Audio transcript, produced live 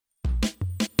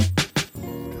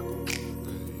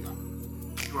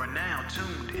are now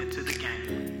tuned into the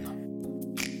game,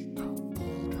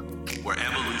 where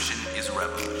evolution is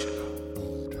revolution.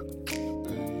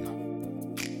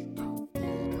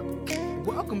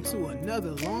 Welcome to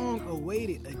another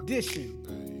long-awaited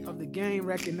edition of the Game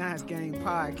Recognized Game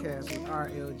podcast with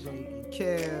RLJ and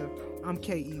Kev. I'm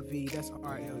KEV, that's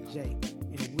RLJ,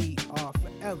 and we are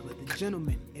forever the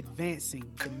gentlemen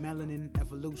advancing the melanin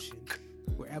evolution,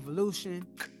 where evolution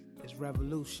is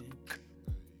revolution.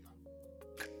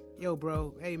 Yo,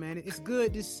 bro, hey man, it's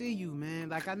good to see you, man.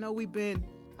 Like I know we've been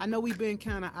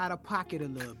kind of out of pocket a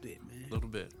little bit, man. A little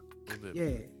bit.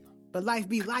 Yeah, but life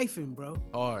be lifing, bro.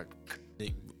 Hard,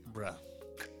 big bruh.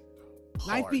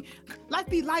 Life be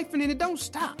lifing and it don't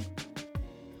stop.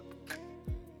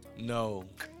 No,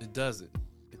 it doesn't.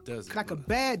 It doesn't. Like a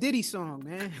bad Diddy song,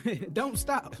 man. Don't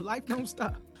stop. Life don't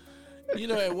stop. You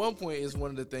know, at one point, it's one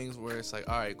of the things where it's like,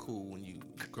 all right, cool. When you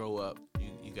grow up,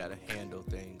 you got to handle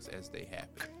things as they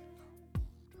happen.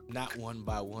 Not one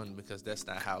by one, because that's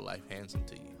not how life hands them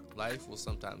to you. Life will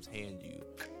sometimes hand you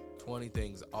 20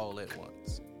 things all at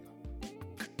once.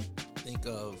 Think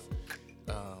of,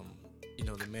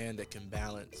 the man that can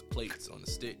balance plates on a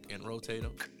stick and rotate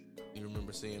them. You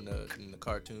remember seeing in the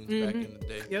cartoons back in the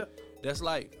day? Yep. That's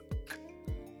life.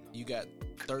 You got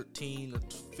 13 or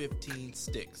 15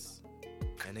 sticks,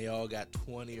 and they all got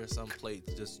 20 or some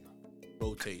plates just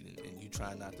rotating, and you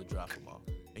try not to drop them off.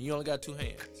 And you only got two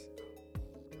hands.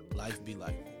 Life be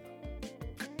life.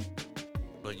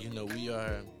 But we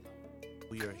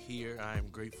are here. I am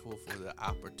grateful for the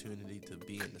opportunity to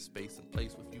be in the space and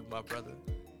place with you, my brother.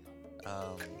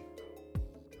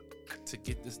 To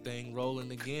get this thing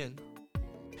rolling again.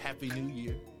 Happy New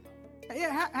Year.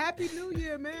 Yeah, Happy New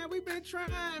Year, man. We've been trying,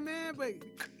 man, but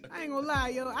I ain't gonna lie,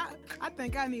 yo. I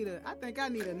think I need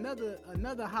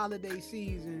another holiday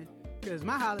season, because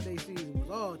my holiday season was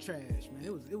all trash, man.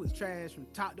 It was trash from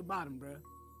top to bottom, bro.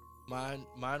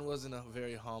 Mine wasn't a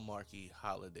very hallmarky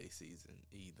holiday season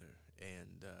either,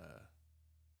 and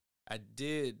I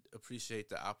did appreciate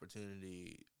the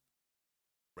opportunity.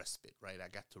 Respite, right? I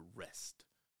got to rest.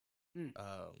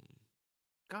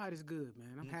 God is good,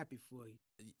 man. I'm happy for you.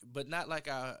 But not like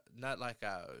I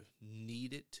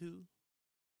needed to.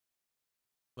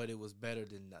 But it was better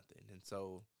than nothing. And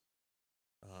so,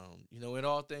 in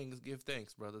all things, give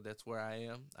thanks, brother. That's where I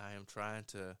am. I am trying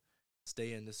to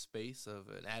stay in the space of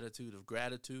an attitude of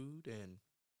gratitude and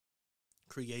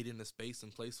creating a space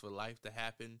and place for life to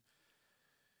happen.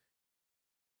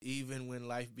 Even when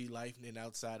life be life and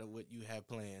outside of what you have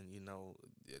planned,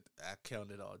 I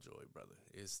count it all joy, brother.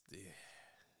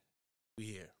 We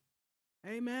here.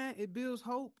 Hey, man, it builds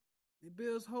hope. It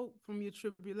builds hope from your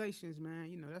tribulations,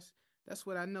 man. That's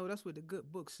what I know. That's what the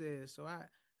good book says. So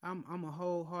I'm a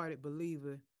wholehearted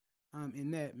believer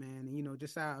in that, man. And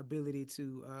just our ability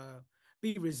to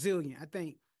be resilient. I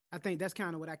think that's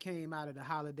kind of what I came out of the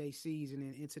holiday season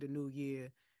and into the new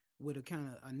year, with a kind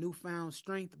of a newfound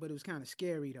strength. But it was kind of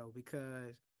scary though,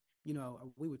 because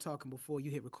we were talking before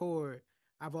you hit record.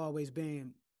 I've always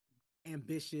been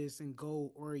ambitious and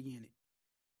goal oriented,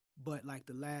 but like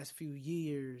the last few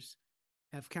years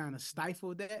have kind of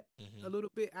stifled that a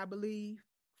little bit, I believe,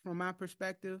 from my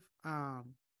perspective.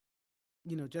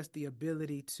 Just the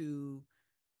ability to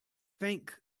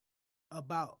think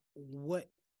about what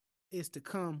is to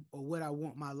come or what I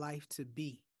want my life to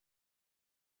be.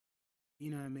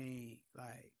 You know what I mean?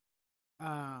 Like,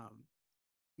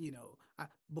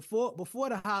 before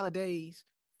the holidays,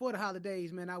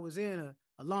 man, I was in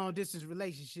a long distance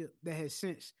relationship that has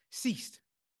since ceased.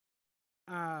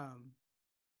 But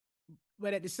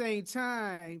at the same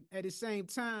time,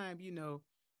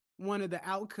 one of the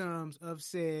outcomes of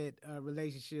said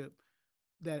relationship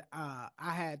that I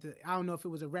had to, I don't know if it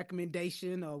was a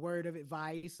recommendation or a word of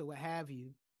advice or what have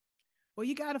you. Well,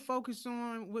 you got to focus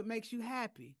on what makes you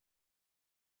happy.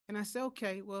 And I said,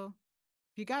 okay, well,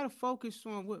 you got to focus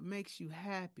on what makes you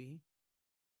happy.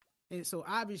 And so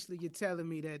obviously you're telling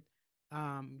me that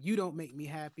you don't make me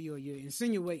happy, or you're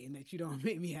insinuating that you don't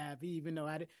make me happy, even though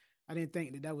I didn't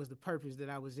think that was the purpose that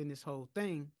I was in this whole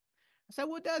thing. I said,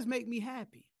 what does make me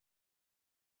happy?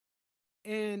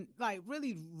 And like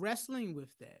really wrestling with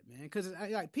that, man, because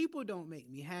like people don't make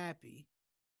me happy,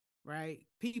 right?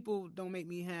 People don't make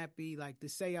me happy. Like to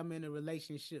say I'm in a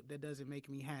relationship that doesn't make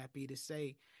me happy. To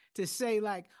say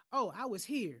like, oh, I was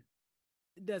here,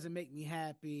 it doesn't make me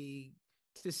happy.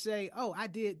 To say, oh, I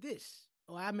did this,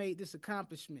 or I made this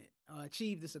accomplishment, or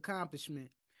achieved this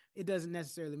accomplishment, it doesn't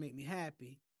necessarily make me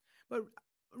happy. But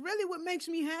really what makes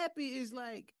me happy is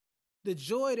like the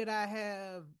joy that I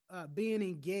have being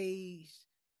engaged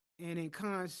and in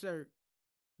concert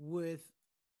with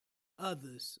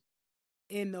others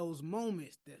in those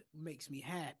moments that makes me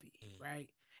happy, right?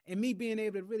 And me being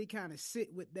able to really kind of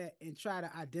sit with that and try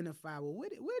to identify, well,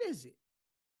 what is it?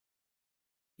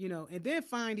 You know, and then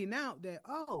finding out that,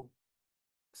 oh,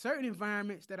 certain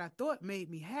environments that I thought made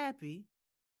me happy,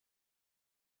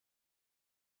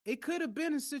 it could have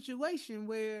been a situation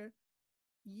where,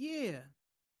 yeah,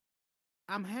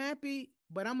 I'm happy,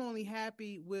 but I'm only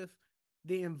happy with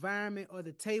the environment or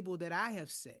the table that I have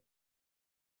set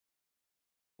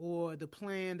or the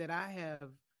plan that I have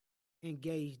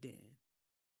engaged in.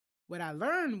 What I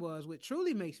learned was what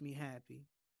truly makes me happy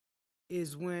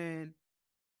is when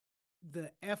the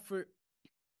effort,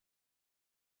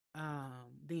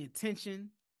 the intention,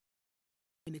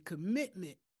 and the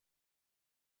commitment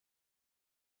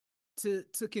to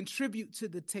contribute to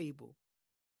the table,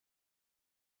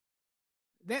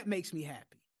 that makes me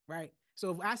happy, right?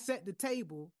 So if I set the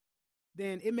table,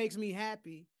 then it makes me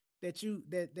happy that you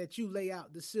lay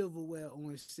out the silverware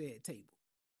on said table,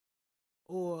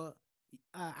 or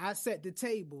I set the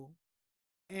table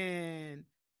and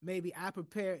maybe I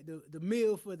prepared the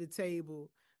meal for the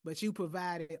table, but you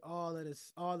provided all of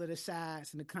the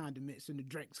sides and the condiments and the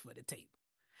drinks for the table.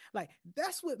 Like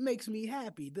that's what makes me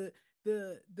happy.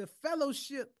 The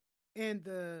fellowship and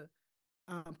the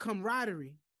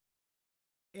camaraderie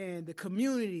and the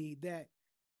community that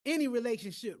any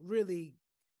relationship really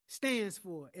stands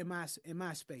for in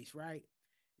my space, right?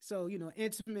 So, you know,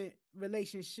 intimate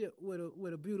relationship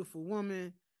with a beautiful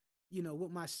woman, you know,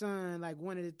 with my son, like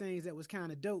one of the things that was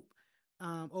kind of dope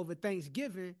over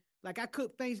Thanksgiving, like I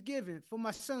cooked Thanksgiving for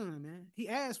my son, man. He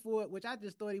asked for it, which I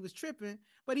just thought he was tripping,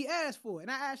 but he asked for it.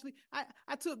 And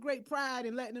I took great pride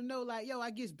in letting him know, like, yo,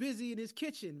 I gets busy in his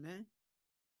kitchen, man.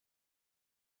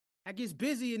 I gets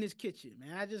busy in this kitchen,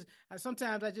 man.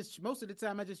 Most of the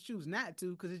time I just choose not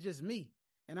to because it's just me.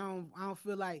 And I don't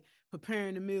feel like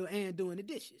preparing the meal and doing the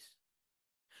dishes.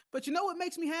 But you know what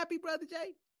makes me happy, Brother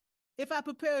Jay? If I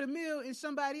prepare the meal and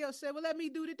somebody else said, well, let me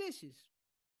do the dishes.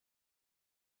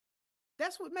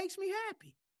 That's what makes me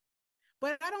happy.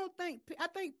 But I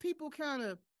think people kind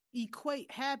of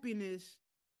equate happiness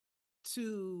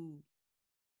to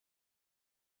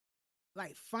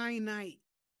like finite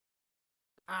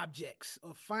objects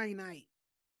or finite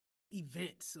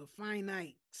events or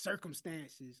finite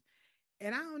circumstances.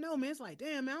 And I don't know, man. It's like,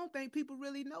 damn, man, I don't think people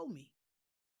really know me.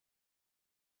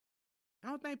 I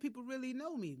don't think people really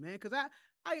know me, man. Cause I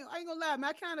ain't gonna lie, man.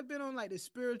 I kind of been on like this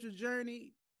spiritual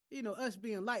journey, you know, us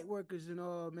being light workers and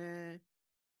all, man.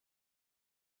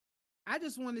 I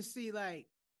just want to see like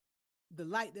the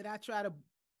light that I try to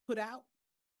put out.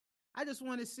 I just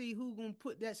want to see who gonna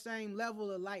put that same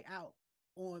level of light out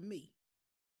on me.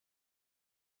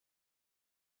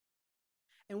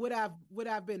 And what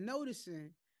I've been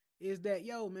noticing is that,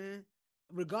 yo, man,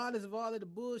 regardless of all of the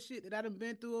bullshit that I done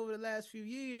been through over the last few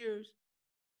years,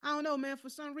 I don't know, man. For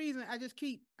some reason, I just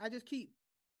keep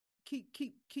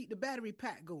the battery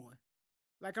pack going.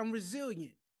 Like I'm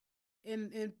resilient,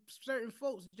 and certain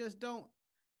folks just don't.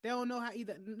 They don't know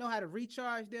how to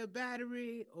recharge their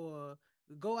battery or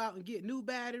go out and get new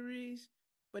batteries,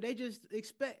 but they just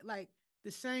expect like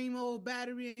the same old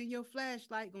battery in your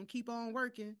flashlight gonna keep on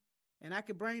working, and I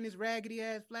could bring this raggedy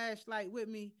ass flashlight with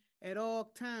me at all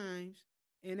times,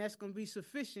 and that's gonna be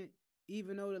sufficient.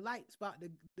 Even though the light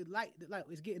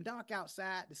is getting dark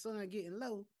outside, the sun getting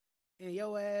low, and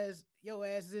your ass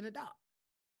is in the dark.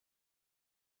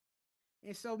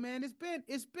 And so, man,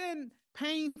 it's been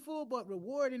painful but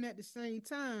rewarding at the same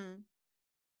time.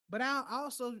 But I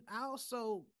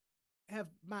also have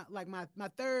my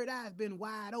third eye has been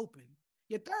wide open.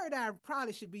 Your third eye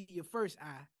probably should be your first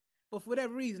eye, but for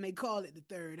whatever reason they call it the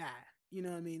third eye. You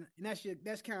know what I mean? And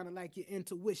that's kind of like your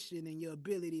intuition and your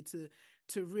ability to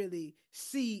really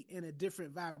see in a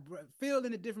different feel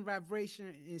in a different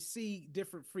vibration and see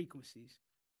different frequencies.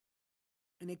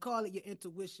 And they call it your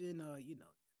intuition or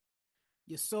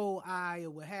your soul eye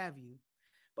or what have you.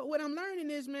 But what I'm learning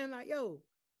is, man, like, yo,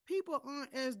 people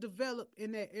aren't as developed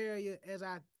in that area as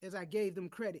I gave them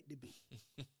credit to be.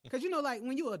 Cause like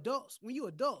when you adults,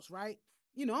 right?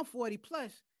 I'm 40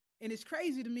 plus, and it's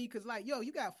crazy to me because like, yo,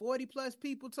 you got 40 plus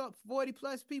people talking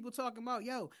about,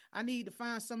 yo, I need to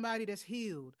find somebody that's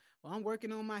healed, or I'm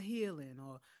working on my healing,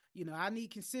 or I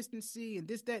need consistency and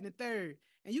this, that, and the third.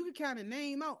 And you can kind of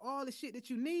name out all the shit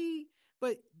that you need,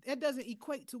 but that doesn't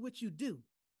equate to what you do.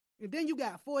 And then you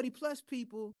got 40 plus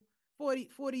people,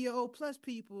 40-year-old plus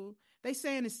people, they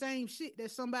saying the same shit that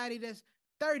somebody that's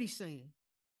 30 saying.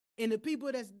 And the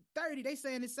people that's 30, they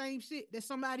saying the same shit that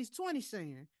somebody's 20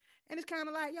 saying. And it's kind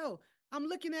of like, yo, I'm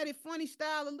looking at it funny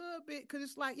style a little bit because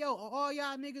it's like, yo, all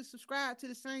y'all niggas subscribe to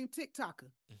the same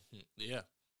TikToker. Yeah.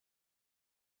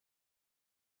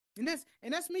 And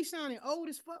that's me sounding old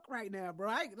as fuck right now,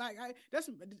 bro. That's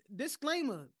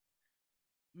disclaimer.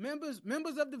 Members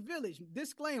of the village,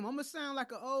 disclaimer. I'm gonna sound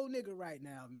like an old nigga right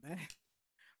now, man.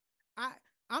 I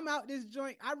I'm out this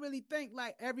joint. I really think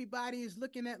like everybody is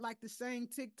looking at like the same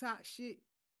TikTok shit,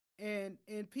 and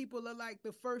people are like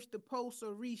the first to post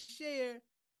or reshare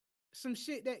some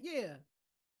shit that, yeah,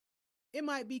 it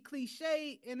might be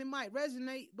cliche and it might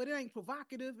resonate, but it ain't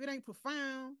provocative, it ain't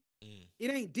profound,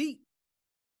 it ain't deep.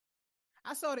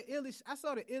 I saw the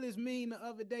illest meme the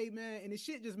other day, man, and the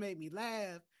shit just made me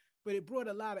laugh, but it brought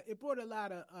a lot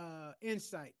of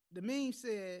insight. The meme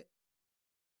said,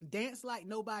 "Dance like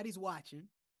nobody's watching."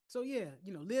 So yeah,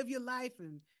 live your life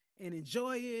and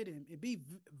enjoy it and be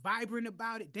vibrant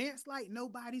about it. Dance like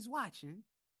nobody's watching,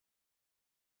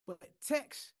 but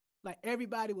text like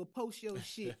everybody will post your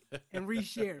shit and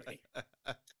reshare it.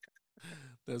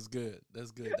 That's good.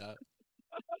 That's good, Doc.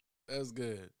 That's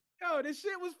good. Yo, this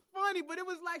shit was funny, but it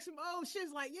was like some old shit.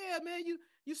 It's like, yeah, man,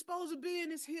 you supposed to be in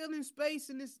this healing space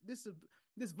and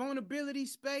this vulnerability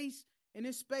space and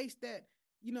this space that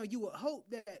you would hope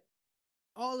that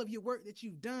all of your work that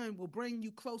you've done will bring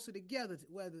you closer together,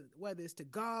 whether it's to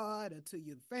God or to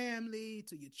your family,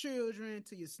 to your children,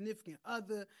 to your significant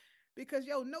other. Because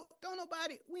no, don't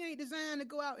nobody. We ain't designed to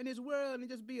go out in this world and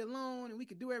just be alone, and we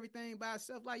could do everything by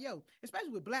ourselves. Like especially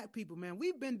with Black people, man,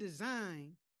 we've been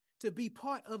designed to be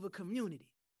part of a community.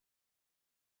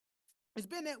 It's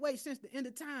been that way since the end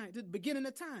of time, the beginning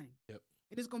of time. Yep.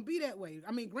 And it's gonna be that way.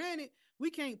 I mean, granted, we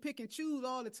can't pick and choose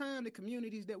all the time the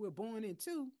communities that we're born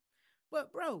into,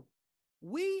 but bro,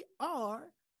 we are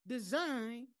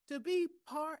designed to be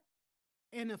part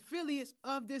and affiliates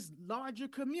of this larger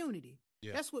community.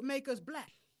 Yeah. That's what make us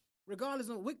Black, regardless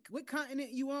of what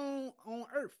continent you on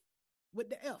Earth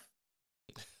with the F.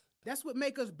 That's what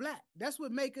make us Black. That's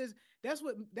what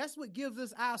gives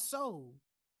us our soul.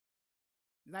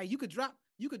 Like you could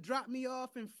drop me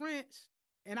off in France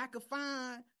and I could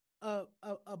find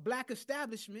a Black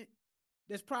establishment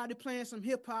that's probably playing some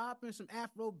hip hop and some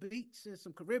Afro beats and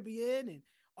some Caribbean and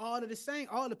all of the same.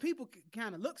 All the people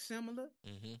kind of look similar.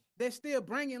 Mm-hmm. They're still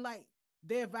bringing like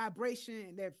their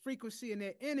vibration, their frequency, and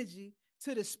their energy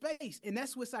to the space, and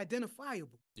that's what's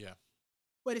identifiable. Yeah.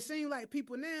 But it seems like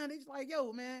people now, they're just like,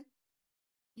 yo, man,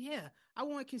 yeah, I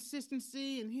want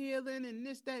consistency and healing and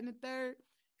this, that, and the third.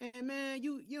 And man,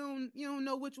 you don't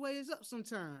know which way is up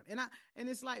sometimes. And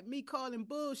it's like me calling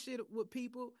bullshit with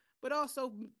people, but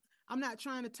also I'm not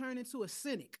trying to turn into a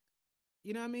cynic.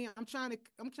 You know what I mean? I'm trying to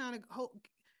hope,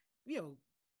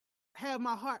 have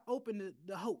my heart open to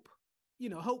the hope.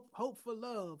 Hope for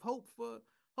love, hope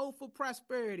for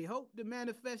prosperity, hope to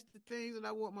manifest the things that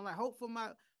I want in my life, hope for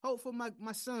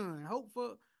my son, hope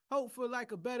for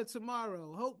like a better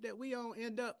tomorrow, hope that we don't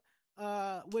end up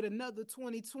with another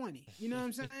 2020. You know what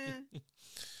I'm saying?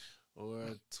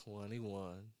 Or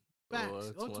 21.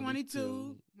 Facts. Or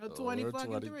 22. Or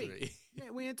 23.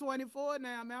 Yeah, we in 24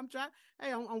 now, man.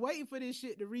 I'm waiting for this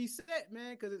shit to reset,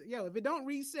 man. Cause if it don't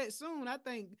reset soon, I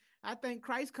think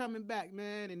Christ coming back,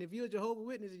 man. And if you're a Jehovah's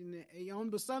Witness,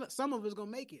 but some of us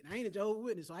gonna make it. I ain't a Jehovah's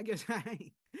Witness, so I guess I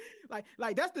ain't.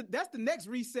 like that's the next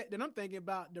reset that I'm thinking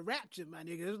about, the rapture, my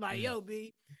nigga. It's like, yo,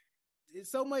 B,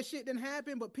 it's so much shit didn't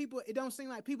happen, but it don't seem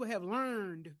like people have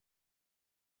learned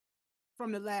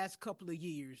from the last couple of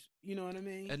years. You know what I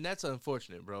mean? And that's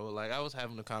unfortunate, bro. Like, I was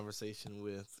having a conversation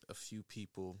with a few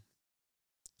people,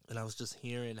 and I was just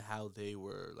hearing how they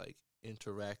were, like,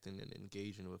 interacting and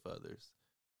engaging with others.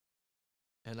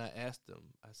 And I asked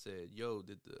them, I said, yo,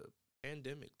 did the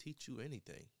pandemic teach you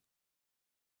anything?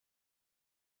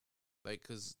 Like,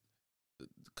 because the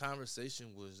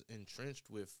conversation was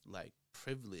entrenched with, like,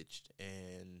 privileged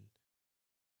and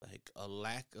like a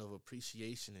lack of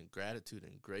appreciation and gratitude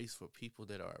and grace for people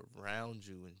that are around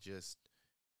you, and just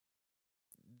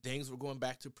things were going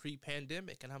back to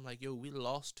pre-pandemic. And I'm like, yo, we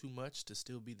lost too much to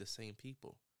still be the same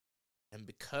people. And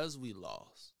because we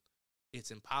lost,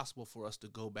 it's impossible for us to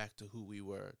go back to who we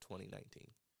were 2019.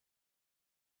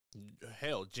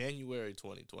 Hell, January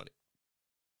 2020.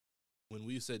 When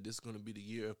we said this is going to be the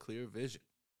year of clear vision.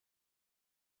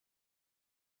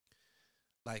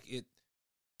 Like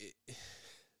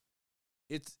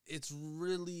it's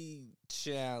really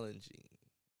challenging.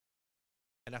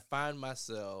 And I find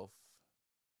myself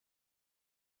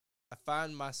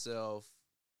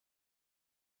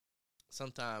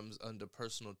sometimes under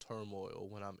personal turmoil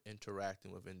when I'm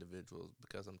interacting with individuals,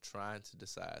 because I'm trying to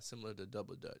decide, similar to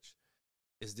Double Dutch,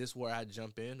 is this where I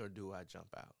jump in or do I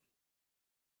jump out?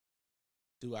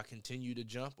 Do I continue to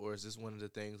jump, or is this one of the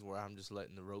things where I'm just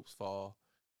letting the ropes fall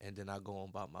and then I go on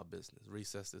about my business?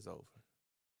 Recess is over.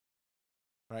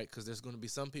 right? Because there's going to be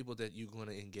some people that you're going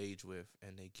to engage with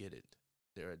and they get it.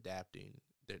 They're adapting.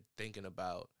 They're thinking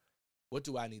about, what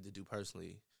do I need to do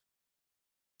personally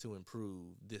to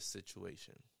improve this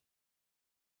situation?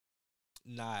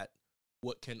 Not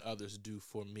what can others do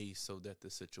for me so that the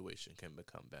situation can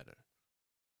become better.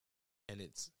 And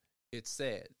it's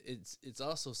sad. It's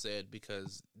also sad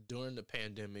because during the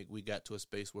pandemic, we got to a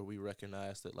space where we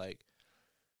recognized that, like,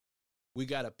 we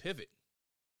got to pivot.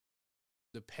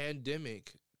 The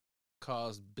pandemic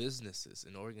caused businesses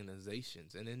and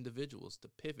organizations and individuals to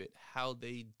pivot how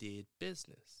they did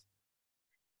business.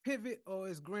 Pivot, or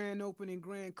it's grand opening,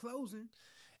 grand closing.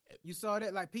 You saw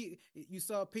that, like, you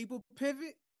saw people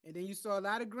pivot, and then you saw a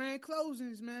lot of grand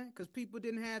closings, man, because people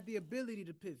didn't have the ability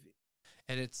to pivot.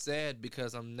 And it's sad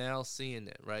because I'm now seeing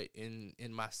it, right, in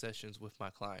my sessions with my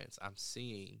clients. I'm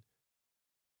seeing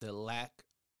the lack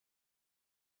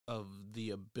of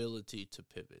the ability to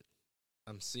pivot.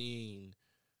 I'm seeing,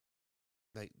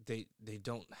 like, they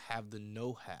don't have the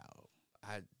know-how.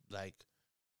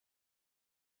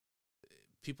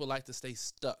 People like to stay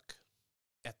stuck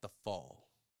at the fall,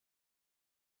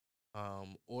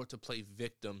 or to play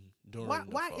victim during the fall.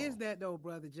 Why is that though,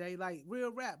 brother Jay? Like,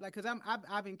 real rap, like, because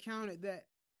I've encountered that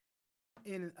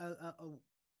in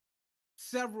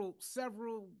several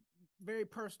very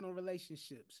personal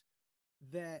relationships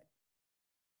that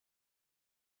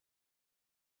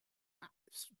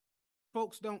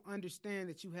folks don't understand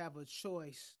that you have a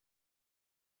choice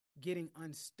getting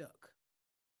unstuck.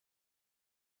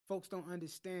 Folks don't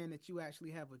understand that you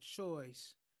actually have a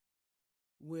choice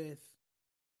with,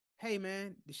 hey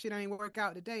man, the shit ain't work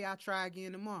out today, I'll try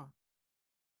again tomorrow.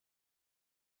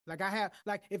 Like, I have,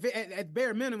 like, if it, at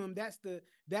bare minimum, that's the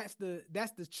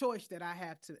choice that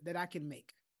I can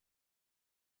make.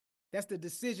 That's the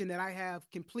decision that I have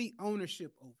complete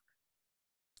ownership over.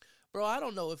 Bro, I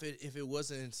don't know if it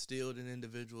wasn't instilled in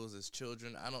individuals as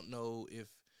children. I don't know if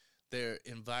their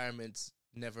environments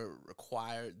never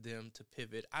required them to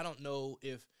pivot. I don't know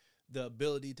if the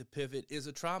ability to pivot is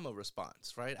a trauma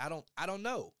response, right? I don't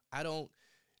know.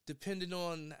 Depending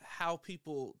on how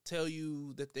people tell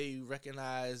you that they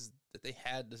recognize that they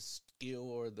had the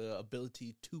skill or the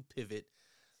ability to pivot,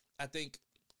 I think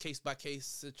case by case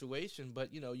situation.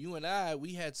 But, you and I,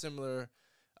 we had similar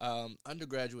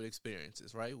undergraduate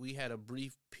experiences, right? We had a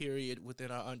brief period within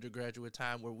our undergraduate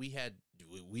time where we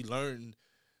learned,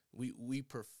 we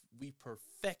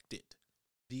perfected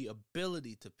the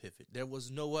ability to pivot. There was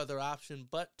no other option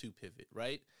but to pivot,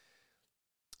 right?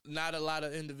 Not a lot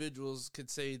of individuals could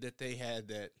say that they had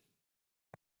that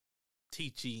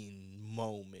teaching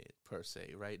moment per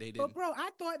se, right? They didn't. But bro, I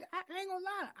ain't gonna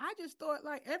lie, I just thought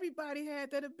like everybody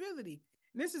had that ability.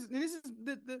 This is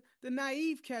the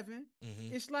naive Kevin.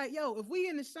 Mm-hmm. It's like, yo, if we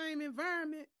in the same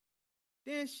environment,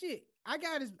 then shit, I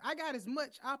got as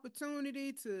much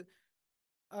opportunity to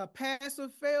pass or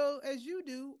fail as you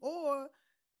do, or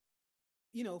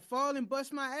fall and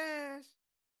bust my ass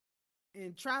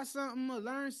and try something or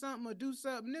learn something or do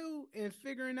something new, and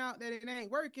figuring out that it ain't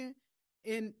working,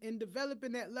 and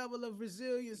developing that level of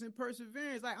resilience and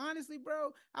perseverance. Like, honestly,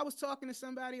 bro, I was talking to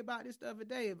somebody about this the other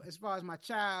day as far as my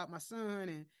son,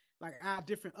 and like our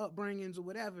different upbringings or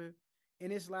whatever.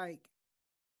 And it's like,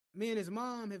 me and his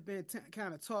mom have been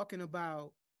kind of talking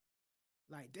about,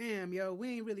 like, damn, yo,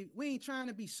 we ain't trying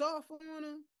to be soft on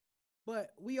him, but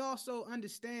we also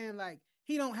understand, like,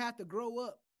 he don't have to grow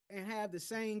up and have the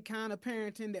same kind of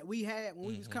parenting that we had when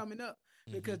we was coming up,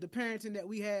 because the parenting that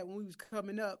we had when we was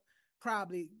coming up,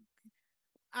 probably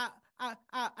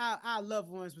our loved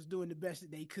ones was doing the best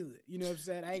that they could. You know what I'm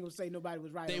saying? I ain't gonna say nobody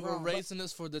was right. They or were wrong, raising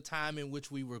us for the time in which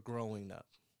we were growing up.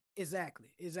 Exactly.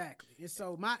 And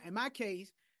so in my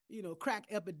case, crack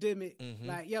epidemic.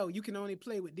 Like, yo, you can only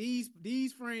play with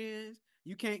these friends.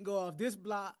 You can't go off this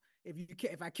block.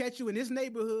 If I catch you in this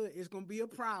neighborhood, it's gonna be a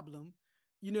problem.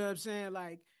 You know what I'm saying?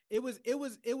 Like, it was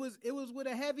with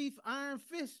a heavy iron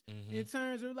fist in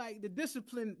terms of like the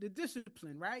discipline,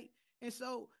 right? And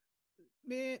so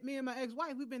me and my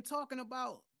ex-wife, we've been talking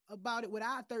about it with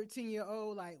our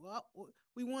 13-year-old. Like, well,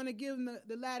 we want to give him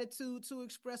the latitude to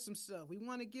express himself. We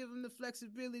want to give him the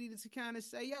flexibility to kind of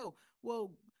say, yo,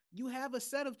 well, you have a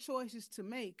set of choices to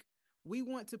make. We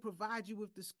want to provide you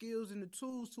with the skills and the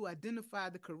tools to identify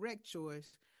the correct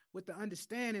choice, with the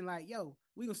understanding, like, yo,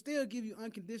 we gonna still give you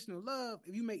unconditional love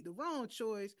if you make the wrong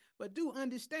choice, but do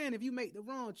understand, if you make the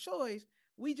wrong choice,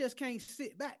 we just can't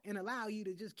sit back and allow you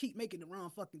to just keep making the wrong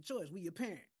fucking choice. We your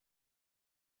parent.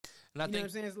 And I know what I'm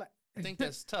saying? It's like, I think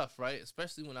that's tough, right?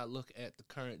 Especially when I look at the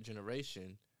current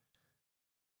generation.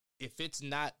 If it's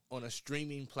not on a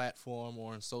streaming platform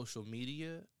or on social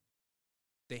media,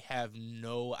 they have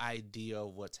no idea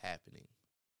of what's happening.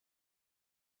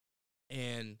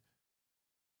 And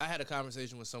I had a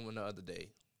conversation with someone the other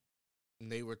day,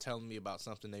 and they were telling me about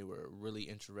something they were really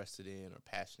interested in or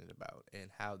passionate about, and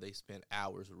how they spent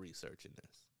hours researching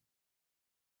this.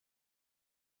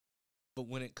 But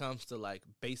when it comes to like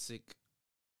basic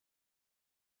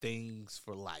things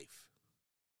for life,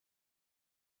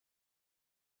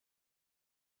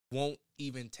 won't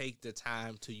even take the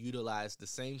time to utilize the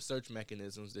same search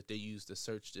mechanisms that they used to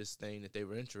search this thing that they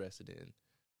were interested in.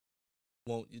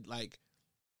 Won't, like,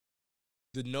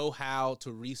 the know-how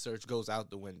to research goes out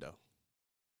the window.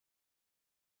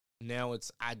 Now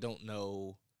it's, I don't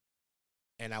know,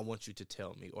 and I want you to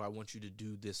tell me, or I want you to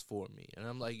do this for me. And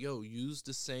I'm like, yo, use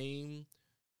the same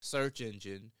search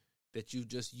engine that you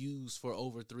just used for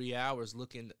over 3 hours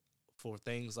looking for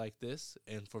things like this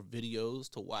and for videos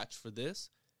to watch for this.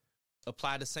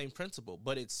 Apply the same principle,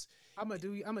 but it's. I'm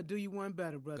gonna do you one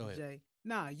better, brother Jay.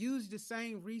 Nah, use the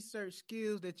same research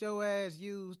skills that your ass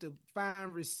used to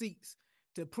find receipts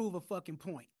to prove a fucking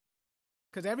point.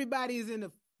 Because everybody is in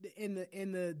the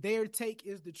their take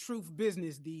is the truth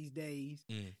business these days,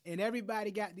 and everybody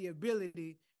got the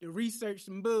ability to research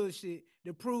some bullshit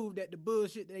to prove that the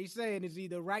bullshit they saying is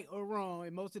either right or wrong.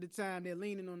 And most of the time they're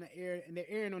leaning on the air and they're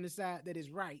erring on the side that is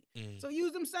right. So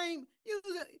use those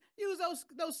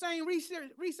same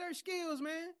research skills,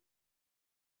 man.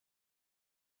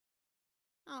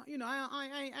 I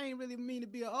ain't really mean to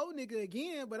be an old nigga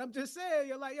again, but I'm just saying,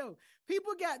 you're like, yo,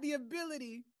 people got the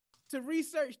ability to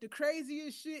research the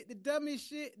craziest shit, the dumbest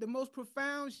shit, the most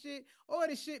profound shit, or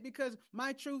the shit because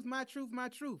my truth, my truth, my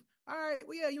truth. All right,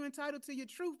 well, yeah, you're entitled to your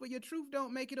truth, but your truth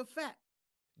don't make it a fact.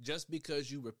 Just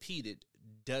because you repeat it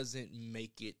doesn't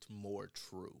make it more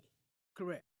true.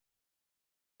 Correct.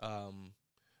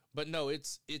 But no,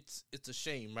 it's a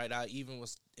shame, right? I even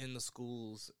was in the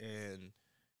schools and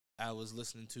I was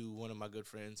listening to one of my good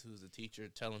friends who's a teacher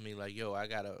telling me like, yo, I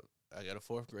got a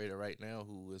fourth grader right now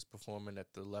who is performing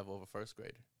at the level of a first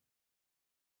grader.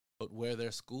 But where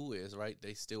their school is, right,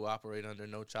 they still operate under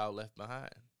No Child Left Behind.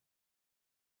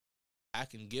 I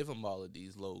can give them all of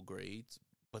these low grades,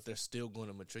 but they're still going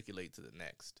to matriculate to the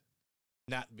next.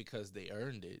 Not because they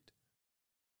earned it,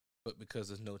 but because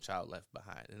there's no child left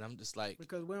behind. And I'm just like...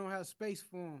 because we don't have space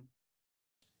for them.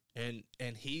 And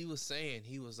he was saying,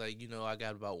 he was like, I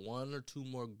got about 1 or 2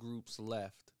 more groups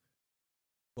left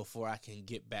before I can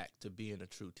get back to being a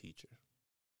true teacher.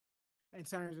 In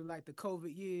terms of like the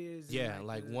COVID years. Yeah,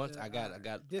 like once I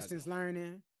got distance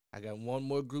learning. I got 1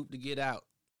 more group to get out.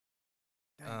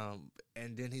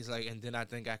 And then he's like, and then I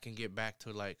think I can get back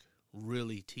to like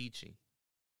really teaching.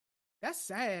 That's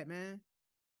sad, man.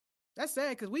 That's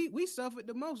sad because we suffered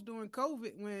the most during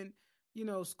COVID when,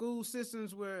 school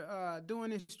systems were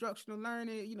doing instructional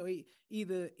learning.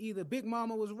 Either Big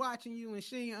Mama was watching you and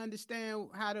she didn't understand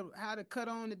how to cut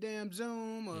on the damn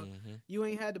Zoom, or you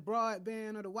ain't had the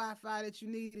broadband or the Wi-Fi that you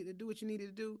needed to do what you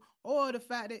needed to do, or the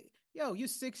fact that you're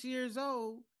 6 years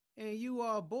old and you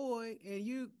are a boy and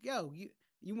you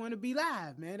want to be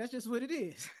live, man. That's just what it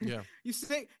is. Yeah. You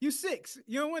 6. You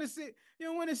don't want to sit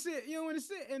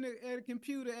at a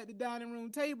computer at the dining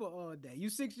room table all day. You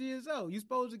 6 years old. You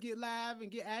supposed to get live and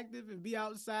get active and be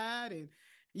outside, and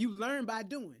you learn by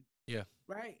doing. Yeah.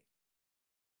 Right.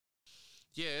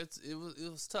 Yeah, it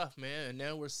was tough, man. And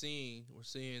now we're seeing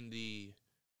the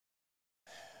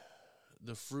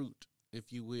fruit,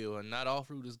 if you will, and not all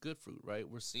fruit is good fruit, right?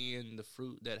 We're seeing the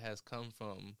fruit that has come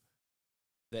from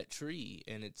that tree,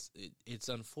 and it's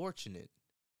unfortunate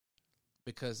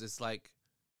because it's like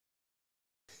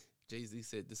Jay-Z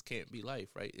said, this can't be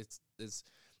life, right?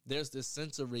 There's this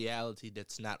sense of reality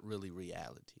that's not really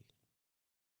reality.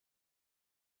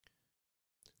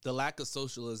 The lack of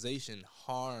socialization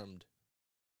harmed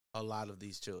a lot of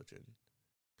these children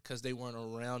because they weren't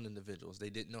around individuals.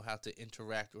 They didn't know how to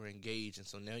interact or engage, and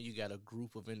so now you got a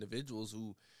group of individuals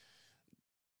who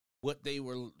what they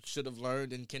should have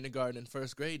learned in kindergarten and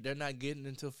first grade, they're not getting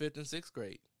until 5th and 6th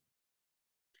grade.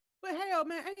 But hell,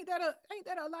 man, ain't that a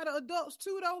lot of adults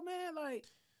too, though, man? Like,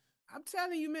 I'm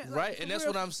telling you, man. Like, right, and that's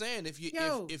what I'm saying. If you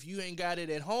ain't got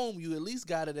it at home, you at least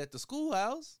got it at the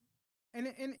schoolhouse. And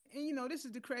this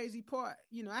is the crazy part.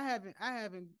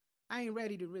 I ain't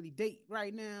ready to really date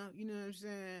right now. You know what I'm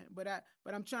saying? But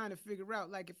I'm trying to figure out,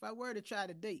 like, if I were to try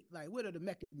to date, like, what are the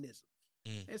mechanisms?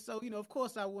 And so, of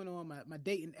course, I went on my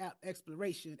dating app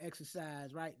exploration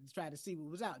exercise, right, to try to see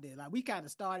what was out there. Like, we kind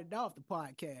of started off the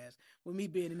podcast with me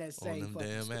being in that same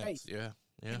fucking space. Yeah.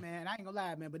 Hey, man, I ain't gonna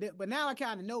lie, man. But now I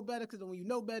kind of know better, because when you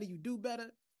know better, you do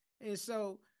better. And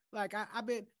so, like, I've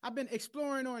been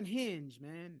exploring on Hinge,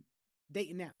 man,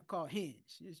 dating app called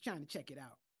Hinge, just trying to check it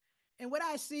out. And what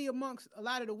I see amongst a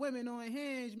lot of the women on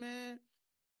Hinge, man,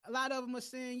 a lot of them are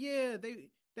saying, yeah,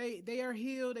 they are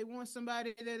healed. They want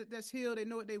somebody that's healed. They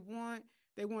know what they want.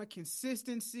 They want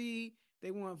consistency.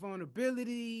 They want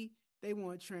vulnerability. They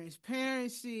want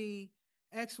transparency,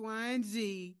 X, Y, and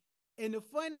Z. And the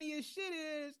funniest shit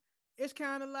is, it's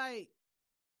kind of like,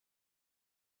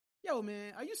 yo,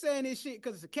 man, are you saying this shit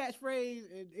because it's a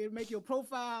catchphrase and it make your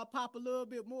profile pop a little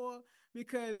bit more?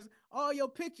 Because all your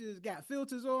pictures got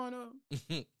filters on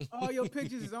them. All your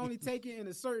pictures is only taken in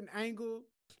a certain angle.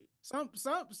 Some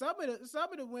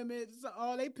of the women,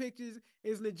 all they pictures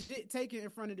is legit taken in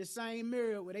front of the same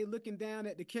mirror where they looking down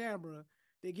at the camera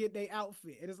to get their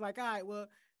outfit. And it's like, all right, well,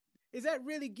 is that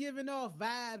really giving off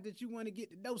vibe that you want to get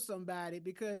to know somebody?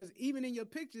 Because even in your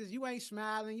pictures, you ain't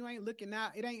smiling, you ain't looking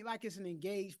out. It ain't like it's an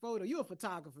engaged photo. You a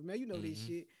photographer, man. You know this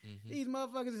shit. These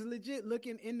motherfuckers is legit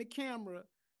looking in the camera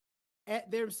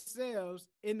at themselves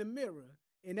in the mirror.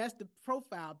 And that's the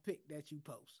profile pic that you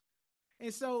post.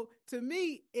 And so to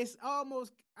me, it's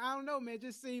almost, I don't know, man, it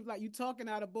just seems like you talking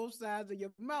out of both sides of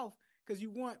your mouth because you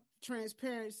want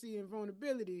transparency and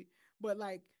vulnerability. But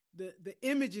like the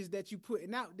images that you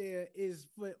putting out there is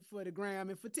for the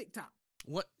gram and for TikTok.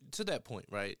 What to that point,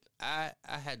 right? I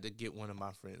had to get one of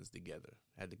my friends together.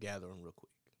 I had to gather them real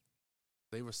quick.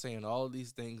 They were saying all of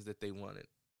these things that they wanted.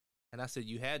 And I said,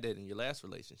 you had that in your last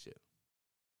relationship.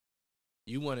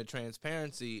 You wanted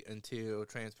transparency until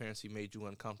transparency made you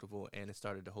uncomfortable and it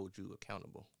started to hold you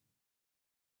accountable.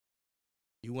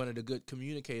 You wanted a good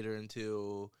communicator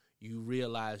until you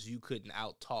realized you couldn't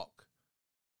out-talk,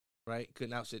 right?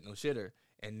 Couldn't out-shit no shitter.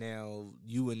 And now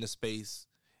you in the space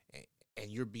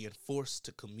and you're being forced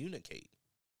to communicate.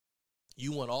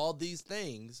 You want all these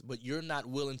things, but you're not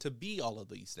willing to be all of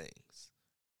these things,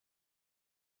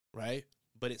 right?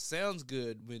 But it sounds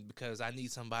good because I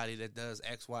need somebody that does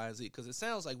X, Y, and Z. Because it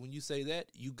sounds like when you say that,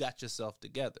 you got yourself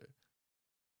together.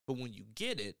 But when you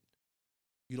get it,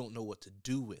 you don't know what to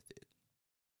do with it.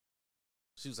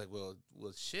 She was like, well,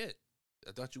 shit.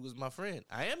 I thought you was my friend.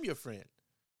 I am your friend.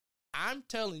 I'm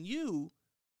telling you,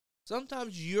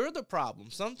 sometimes you're the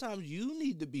problem. Sometimes you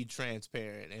need to be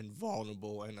transparent and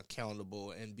vulnerable and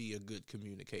accountable and be a good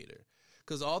communicator.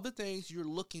 Because all the things you're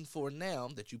looking for now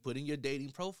that you put in your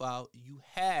dating profile, you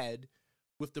had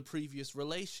with the previous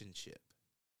relationship.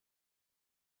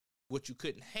 What you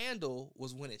couldn't handle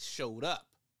was when it showed up.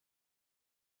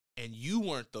 And you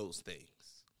weren't those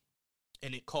things.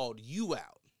 And it called you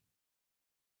out.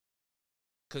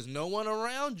 Because no one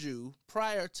around you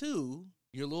prior to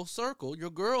your little circle, your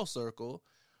girl circle,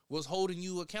 was holding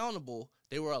you accountable.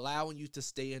 They were allowing you to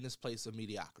stay in this place of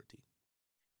mediocrity.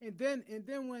 And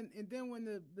then when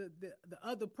the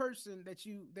other person that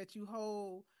you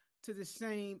hold to the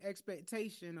same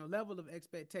expectation or level of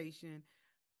expectation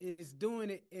is doing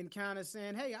it and kind of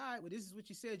saying, hey, all right, well, this is what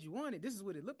you said you wanted. This is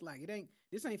what it looked like.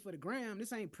 This ain't for the gram.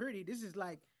 This ain't pretty. This is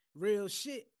like real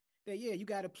shit. That yeah, you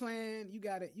got to plan. You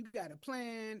got to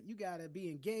plan. You got to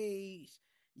be engaged.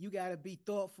 You got to be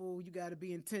thoughtful. You got to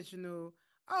be intentional.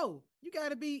 Oh, you got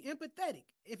to be empathetic.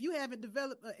 If you haven't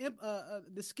developed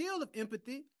the skill of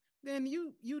empathy, then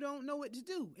you don't know what to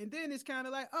do. And then it's kind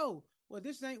of like, oh, well,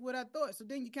 this ain't what I thought. So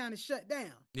then you kind of shut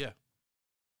down. Yeah.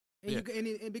 And,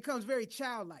 it becomes very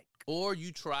childlike. Or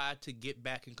you try to get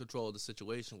back in control of the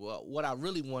situation. Well, what I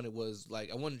really wanted was,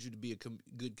 like, I wanted you to be a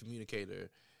good communicator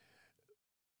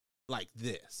like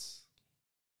this.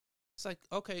 It's like,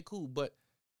 okay, cool. But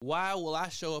why will I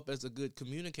show up as a good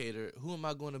communicator? Who am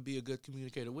I going to be a good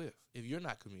communicator with if you're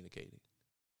not communicating?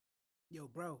 Yo,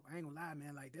 bro, I ain't gonna lie,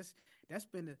 man. Like that's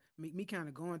been me kind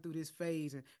of going through this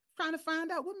phase and trying to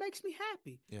find out what makes me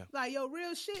happy. Yeah. Like, yo,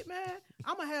 real shit, man.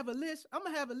 I'm gonna have a list. I'm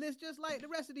gonna have a list just like the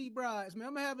rest of these brides, man.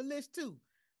 I'm gonna have a list too.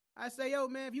 I say, yo,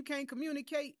 man, if you can't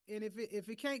communicate and if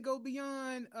it can't go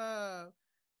beyond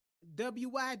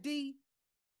WYD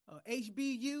or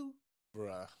HBU,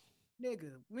 bruh,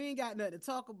 nigga, we ain't got nothing to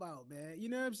talk about, man. You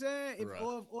know what I'm saying?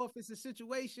 Or if it's a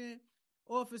situation.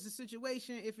 Or if it's a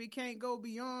situation, if it can't go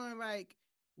beyond like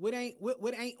what ain't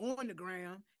on the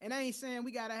ground, and I ain't saying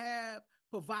we gotta have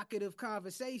provocative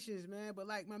conversations, man. But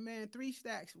like my man 3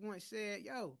 Stacks once said,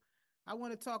 yo, I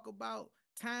want to talk about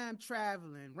time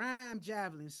traveling, rhyme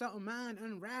javeling, something mind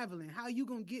unraveling. How you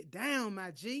gonna get down,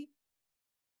 my G?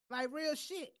 Like real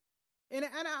shit. And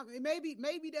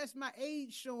maybe that's my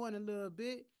age showing a little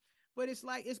bit. But it's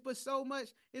like, it's but so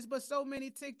many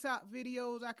TikTok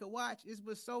videos I could watch. It's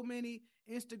but so many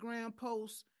Instagram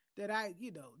posts that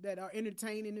that are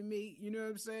entertaining to me. You know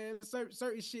what I'm saying?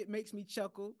 Certain shit makes me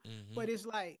chuckle. Mm-hmm. But it's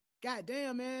like,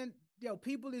 goddamn, man, yo,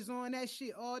 people is on that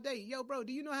shit all day. Yo, bro,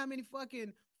 do you know how many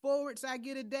fucking forwards I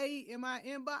get a day in my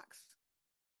inbox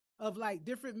of like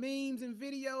different memes and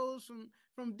videos from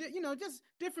just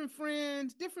different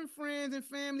friends and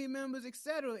family members,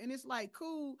 etc. And it's like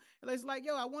cool. It's like,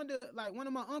 yo, I wonder, like one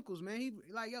of my uncles, man, he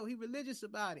like, yo, he religious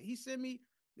about it. He sent me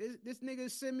this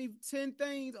nigga sent me 10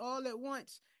 things all at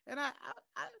once, and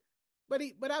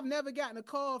but I've never gotten a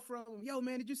call from him. Yo,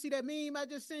 man, did you see that meme I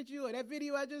just sent you or that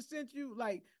video I just sent you?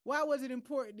 Like, why was it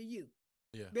important to you?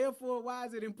 Yeah. Therefore, why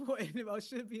is it important or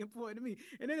should be important to me?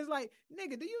 And then it's like,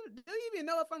 nigga, do you even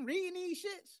know if I'm reading these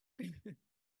shits?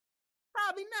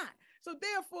 Probably not. So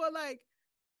therefore, like,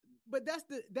 but that's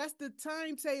the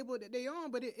timetable that they on.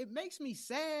 But it makes me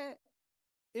sad.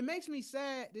 It makes me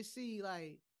sad to see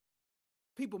like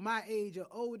people my age or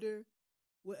older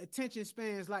with attention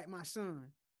spans like my son.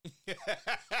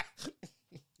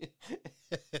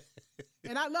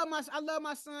 And I love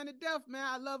my son to death, man.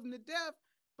 I love him to death.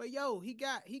 But yo, he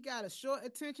got a short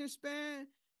attention span,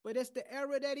 but it's the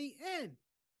era that he in.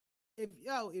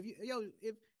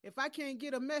 If I can't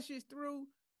get a message through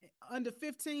under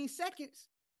 15 seconds,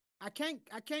 I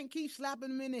can't keep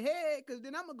slapping him in the head because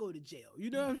then I'm gonna go to jail.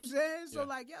 You know what I'm saying? So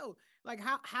like, yo, like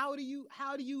how do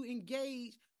you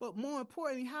engage? But more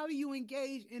importantly, how do you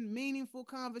engage in meaningful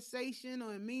conversation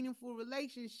or in meaningful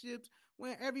relationships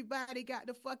when everybody got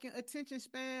the fucking attention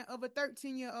span of a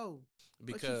 13-year-old?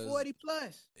 Because 40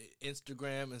 plus.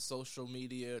 Instagram and social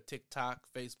media, TikTok,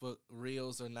 Facebook,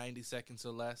 Reels are 90 seconds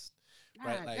or less. God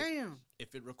right? Like, damn.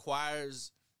 If it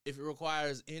requires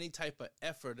any type of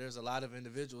effort, there's a lot of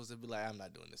individuals that be like, I'm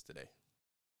not doing this today.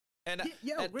 And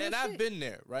I've been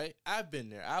there, right? I've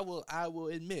been there. I will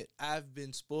admit I've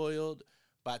been spoiled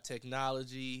by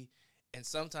technology, and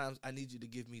sometimes I need you to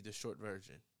give me the short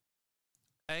version.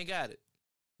 I ain't got it.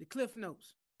 The Cliff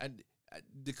Notes.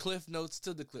 The Cliff Notes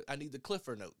to the Cliff. I need the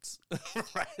Cliffer Notes,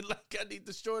 right? Like I need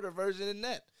the shorter version than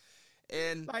that.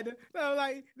 And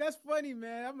like that's funny,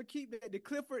 man. I'm gonna keep the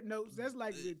Clifford Notes. That's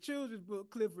like the children's book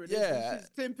Clifford. Yeah,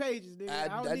 it's 10 pages.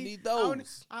 I need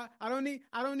those. I don't need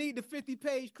the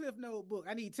 50-page Cliff Note book.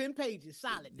 I need 10 pages,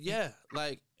 solid. Yeah,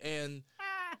 like and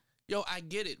yo, I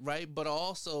get it, right? But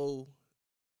also,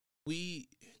 we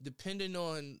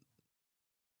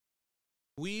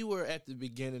were at the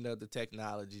beginning of the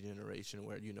technology generation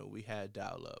where we had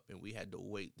dial up and we had to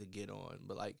wait to get on,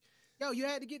 but like. Yo, you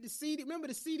had to get the CD. Remember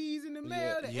the CDs in the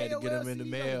mail? Yeah, you had to get them in the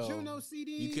mail. Juno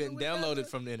CDs. You couldn't download it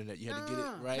from the internet. You had to get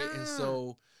it, right? And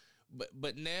so,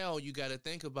 but now you got to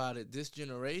think about it. This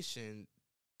generation,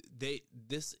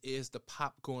 this is the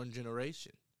popcorn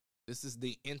generation. This is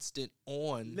the instant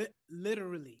on.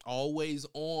 Literally. Always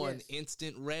on, yes.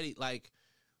 Instant ready. Like,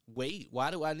 wait, why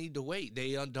do I need to wait?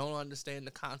 They don't understand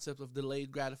the concept of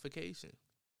delayed gratification.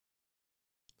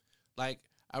 Like,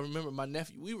 I remember my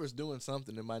nephew, we was doing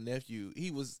something and my nephew,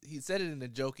 he said it in a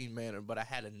joking manner, but I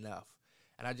had enough.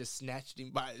 And I just snatched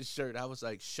him by his shirt. I was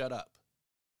like, shut up.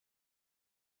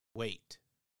 Wait.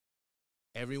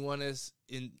 Everyone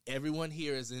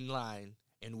here is in line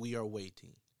and we are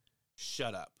waiting.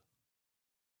 Shut up.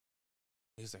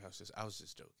 He's like, I was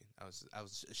just joking.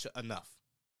 Enough.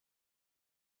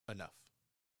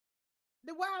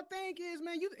 The wild thing is,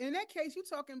 man, in that case, you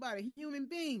talking about a human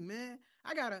being, man.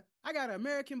 I got an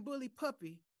American bully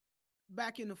puppy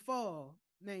back in the fall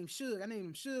named Suge. I named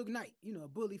him Suge Knight. A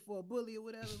bully for a bully or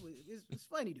whatever. It's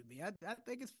funny to me. I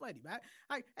think it's funny. But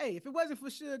hey, if it wasn't for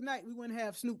Suge Knight, we wouldn't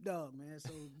have Snoop Dogg, man.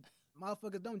 So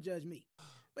motherfuckers, don't judge me.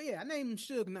 But yeah, I named him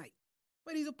Suge Knight.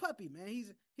 But he's a puppy, man.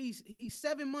 He's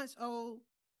 7 months old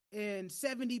and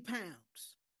 70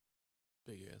 pounds.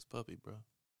 Big ass puppy, bro.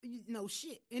 No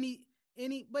shit. And he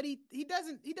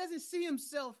doesn't see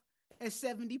himself as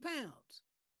 70 pounds.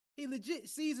 He legit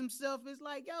sees himself as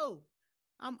like, yo,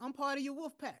 I'm part of your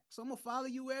wolf pack. So I'm gonna follow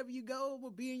you wherever you go. I'm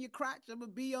gonna be in your crotch. I'm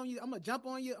gonna be on you. I'm gonna jump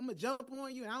on you.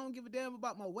 And I don't give a damn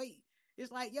about my weight.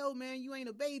 It's like, yo, man, you ain't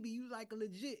a baby. You like a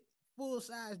legit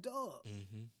full-size dog.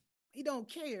 Mm-hmm. He don't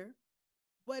care.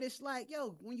 But it's like,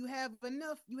 yo, when you have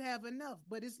enough, you have enough.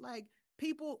 But it's like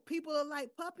people are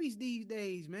like puppies these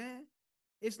days, man.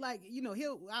 It's like,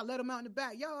 I let him out in the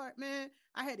backyard, man.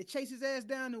 I had to chase his ass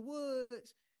down the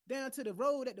woods, down to the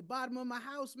road at the bottom of my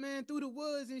house, man, through the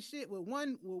woods and shit with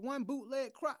one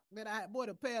bootleg Croc that I had bought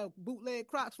a pair of bootleg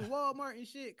Crocs from Walmart and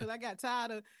shit because I got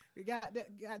tired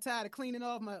of cleaning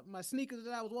off my sneakers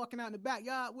that I was walking out in the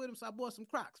backyard with them, so I bought some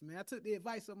Crocs, man. I took the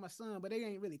advice of my son, but they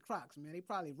ain't really Crocs, man. They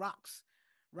probably rocks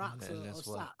or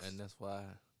socks. And that's why.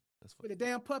 But the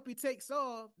damn puppy takes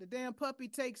off.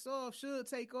 Should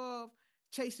take off.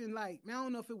 Chasing like, man, I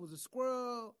don't know if it was a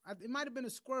squirrel. It might have been a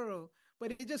squirrel,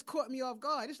 but it just caught me off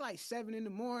guard. It's like 7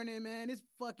 a.m, man. It's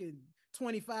fucking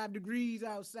 25 degrees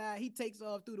outside. He takes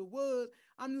off through the woods.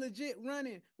 I'm legit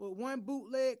running with one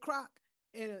bootleg Croc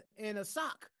and a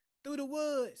sock through the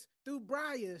woods, through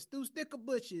briars, through sticker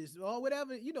bushes, or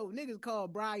whatever. Niggas call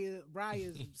briars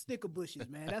sticker bushes,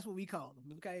 man. That's what we call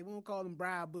them. Okay, we don't call them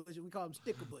briar bushes. We call them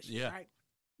sticker bushes, Yeah. right?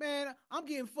 Man, I'm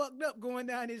getting fucked up going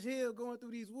down this hill, going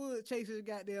through these woods, chasing a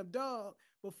goddamn dog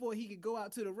before he could go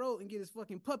out to the road and get his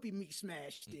fucking puppy meat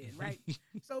smashed in, right?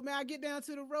 So, man, I get down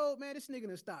to the road, man, this nigga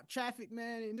done stop traffic,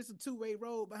 man, and this is a two-way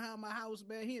road behind my house,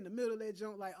 man. He in the middle of that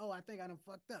junk like, oh, I think I done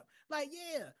fucked up. Like,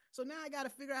 yeah. So now I got to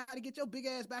figure out how to get your big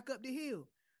ass back up the hill.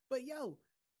 But, yo,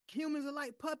 humans are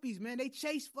like puppies, man. They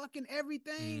chase fucking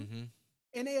everything. Mm-hmm.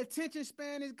 And their attention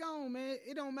span is gone, man.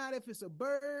 It don't matter if it's a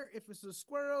bird, if it's a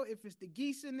squirrel, if it's the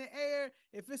geese in the air,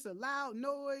 if it's a loud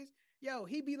noise. Yo,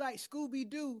 he be like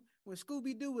Scooby-Doo when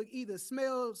Scooby-Doo would either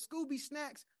smell Scooby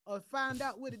snacks or find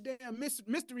out where the damn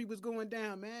mystery was going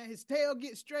down, man. His tail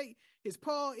gets straight, his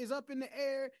paw is up in the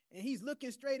air, and he's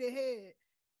looking straight ahead.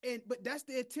 But that's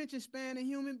the attention span of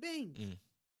human beings.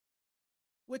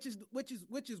 Which is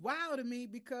wild to me,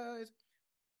 because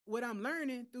what I'm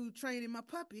learning through training my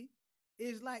puppy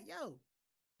is like, yo,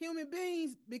 human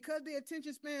beings, because their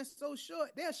attention span's so short,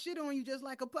 they'll shit on you just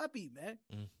like a puppy, man.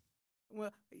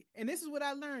 Well, and this is what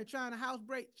I learned trying to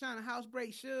housebreak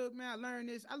Suge, man.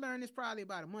 I learned this probably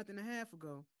about a month and a half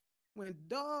ago. When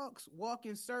dogs walk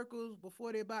in circles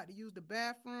before they're about to use the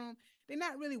bathroom, they're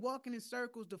not really walking in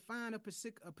circles to find a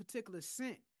particular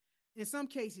scent. In some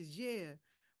cases, yeah,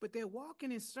 but they're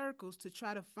walking in circles to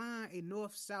try to find a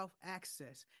north-south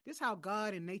access. This is how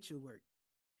God and nature work.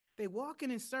 They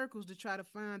walking in circles to try to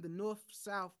find the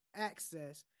north-south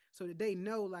access so that they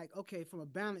know, like, okay, from a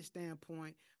balance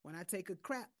standpoint, when I take a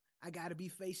crap, I gotta be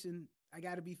facing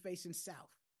south.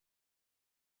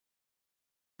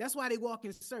 That's why they walk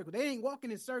in circles. They ain't walking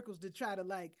in circles to try to,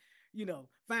 like,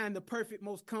 find the perfect,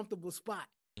 most comfortable spot.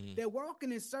 They're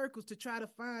walking in circles to try to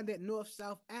find that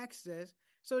north-south access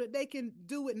so that they can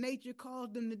do what nature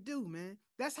calls them to do, man.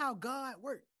 That's how God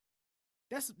works.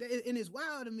 And it's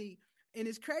wild to me. And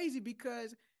it's crazy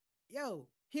because, yo,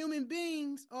 human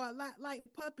beings are a lot like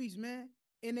puppies, man.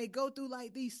 And they go through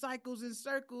like these cycles and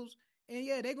circles. And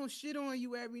yeah, they're going to shit on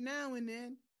you every now and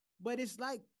then. But it's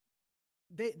like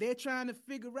they're trying to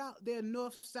figure out their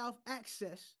north-south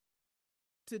access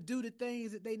to do the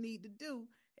things that they need to do.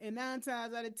 And 9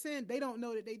 times out of 10, they don't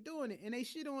know that they're doing it. And they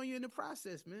shit on you in the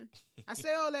process, man. I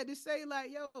say all that to say,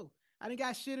 like, yo, I done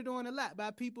got shitted on a lot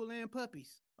by people and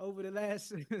puppies over the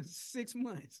last 6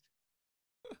 months.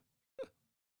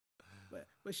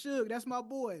 But Suge, that's my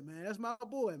boy, man. That's my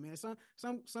boy, man. Some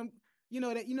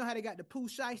how they got the Pooh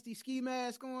Shiesty ski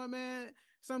mask on, man.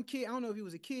 Some kid, I don't know if he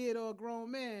was a kid or a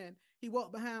grown man, he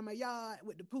walked behind my yard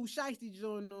with the Pooh Shiesty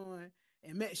joint on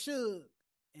and met Suge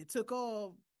and took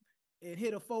off and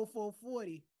hit a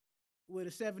 4.40 with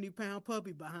a 70-pound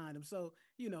puppy behind him. So,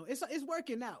 it's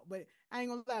working out. But I ain't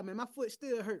gonna lie, man, my foot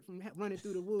still hurt from running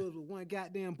through the woods with one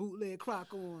goddamn bootleg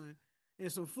Croc on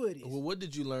and some footies. Well, what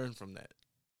did you learn from that?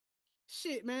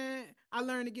 Shit, man, I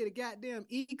learned to get a goddamn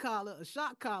e-collar, a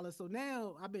shock collar. So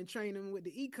now I've been training with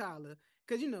the e-collar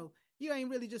because, you ain't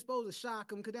really just supposed to shock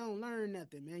them because they don't learn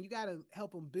nothing, man. You got to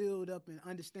help them build up and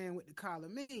understand what the collar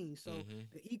means. So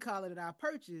the e-collar that I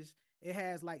purchased, it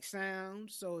has like sound.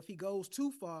 So if he goes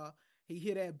too far, he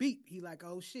hear that beep. He like,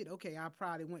 oh shit, okay, I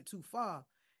probably went too far.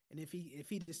 And if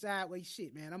he decide, well,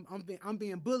 shit, man, I'm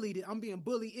being bullied, I'm being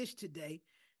bully-ish today,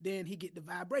 then he get the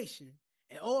vibration.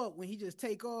 Or when he just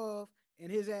take off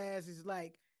and his ass is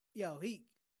like, yo,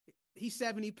 he's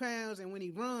 70 pounds, and when he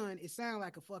run, it sounds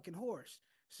like a fucking horse.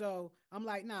 So I'm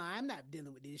like, nah, I'm not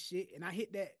dealing with this shit. And I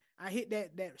hit that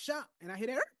shot, and I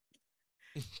hit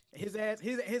that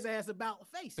his ass about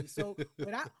faces. So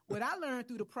what I learned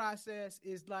through the process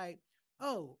is like,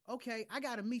 oh, okay, I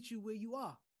gotta meet you where you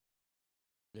are.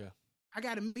 Yeah. I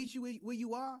gotta meet you where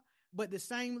you are. But the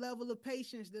same level of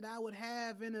patience that I would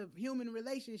have in a human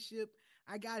relationship,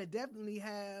 I gotta definitely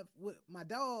have with my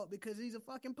dog because he's a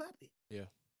fucking puppy. Yeah.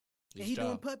 And he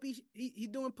doing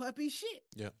puppy shit.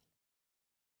 Yeah.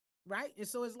 Right? And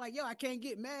so it's like, yo, I can't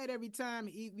get mad every time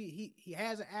he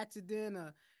has an accident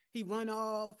or he run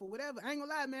off or whatever. I ain't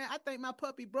gonna lie, man. I think my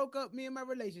puppy broke up me and my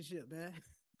relationship, man.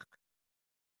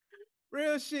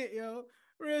 Real shit, yo.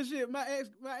 Real shit. My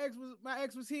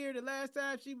ex was here the last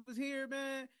time she was here,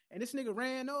 man. And this nigga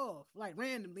ran off like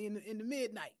randomly in the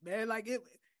midnight, man. Like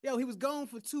he was gone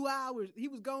for 2 hours. He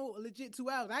was gone legit 2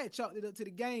 hours. I had chalked it up to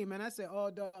the game, man. I said,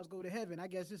 all dogs go to heaven. I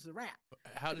guess it's a wrap.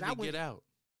 How did he get out?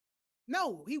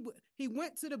 No, he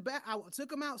went to the back. I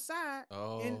took him outside.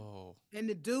 Oh. And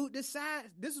the dude decides,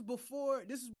 this is before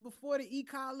the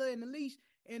e-collar and the leash.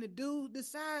 And the dude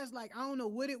decides, like, I don't know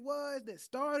what it was that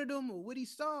started him or what he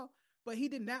saw, but he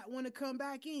did not want to come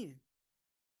back in.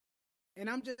 And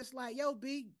I'm just like, yo,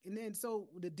 B. And then so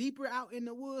the deeper out in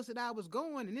the woods that I was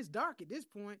going, and it's dark at this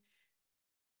point,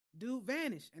 dude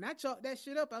vanished. And I chalked that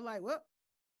shit up. I like, well,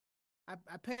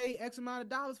 I paid X amount of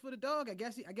dollars for the dog. I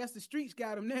guess the streets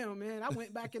got him now, man. I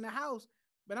went back in the house,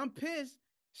 but I'm pissed.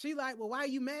 She like, well, why are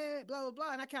you mad? Blah, blah,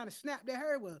 blah. And I kind of snapped at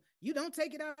her. Well, you don't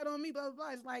take it out on me, blah, blah, blah.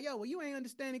 It's like, yo, well, you ain't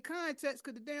understanding context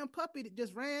because the damn puppy that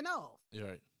just ran off. You're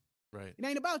right. Right. It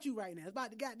ain't about you right now. It's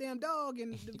about the goddamn dog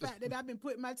and the fact that I've been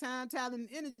putting my time, talent,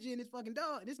 and energy in this fucking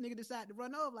dog. This nigga decided to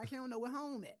run off like he don't know where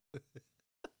home at.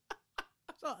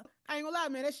 So I ain't gonna lie,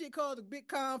 man. That shit caused a big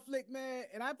conflict, man.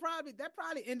 And that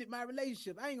probably ended my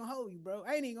relationship. I ain't gonna hold you, bro.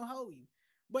 I ain't even gonna hold you.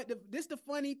 But this the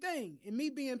funny thing. And me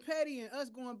being petty and us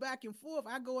going back and forth,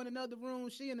 I go in another room,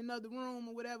 she in another room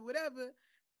or whatever.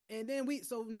 And then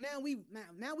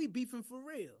now we beefing for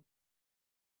real.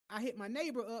 I hit my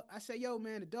neighbor up. I say, yo,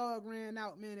 man, the dog ran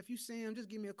out, man. If you see him, just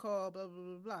give me a call, blah, blah,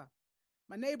 blah, blah.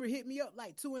 My neighbor hit me up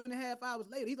like 2.5 hours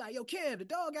later. He's like, yo, Kev, the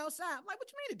dog outside. I'm like,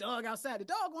 what you mean the dog outside? The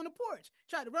dog on the porch.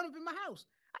 Tried to run up in my house.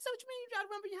 I said, what you mean you tried to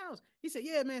run up in your house? He said,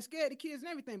 yeah, man, scared the kids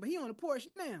and everything, but he on the porch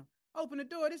now. Open the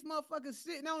door. This motherfucker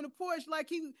sitting on the porch like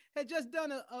he had just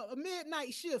done a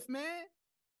midnight shift, man.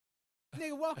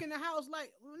 Nigga walk in the house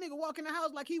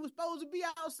like he was supposed to be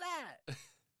outside.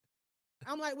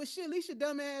 I'm like, well, shit, at least your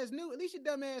dumb ass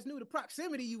knew the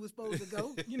proximity you was supposed to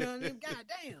go. You know what I mean? God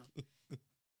damn.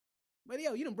 But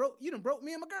yo, you done broke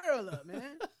me and my girl up,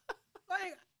 man.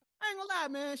 Like, I ain't gonna lie,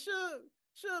 man.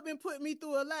 Should have been putting me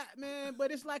through a lot, man.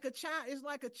 But it's like a child.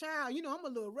 You know, I'm a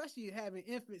little rusty having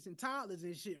infants and toddlers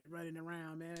and shit running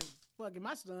around, man. Fucking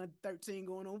my son, 13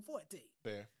 going on 14.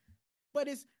 Fair. But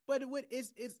it's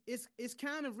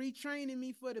kind of retraining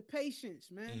me for the patience,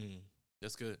 man.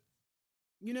 That's good.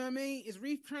 You know what I mean? It's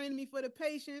retraining me for the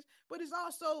patience, but it's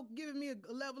also giving me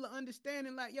a level of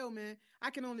understanding like, yo, man,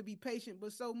 I can only be patient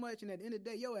but so much. And at the end of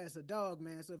the day, yo ass a dog,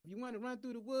 man. So if you want to run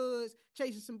through the woods,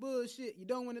 chasing some bullshit, you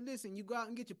don't want to listen, you go out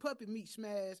and get your puppy meat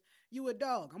smashed, you a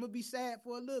dog. I'm going to be sad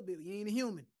for a little bit. You ain't a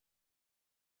human.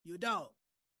 You a dog.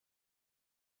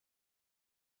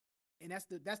 And that's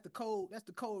the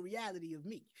cold reality of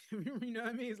me. You know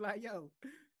what I mean? It's like, yo,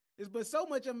 but so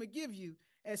much I'm going to give you.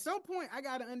 At some point, I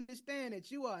got to understand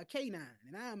that you are a canine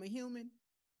and I am a human.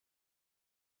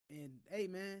 And hey,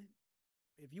 man,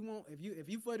 if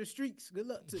you for the streets, good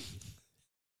luck to you.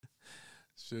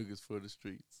 Sugar's for the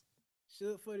streets.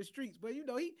 Sugar for the streets. But you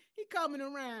know, he coming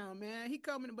around, man. He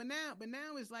coming, but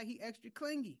now it's like he extra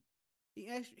clingy. He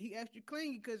extra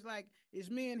clingy because like it's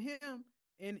me and him,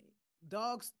 and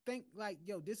dogs think like,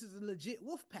 yo, this is a legit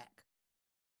wolf pack.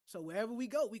 So wherever we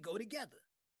go together.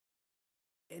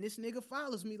 And this nigga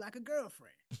follows me like a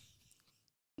girlfriend.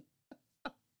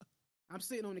 I'm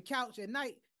sitting on the couch at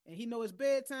night, and he know it's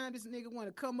bedtime. This nigga want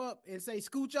to come up and say,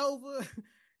 scooch over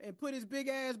and put his big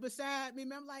ass beside me.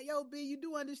 Man, I'm like, yo, B, you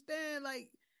do understand, like,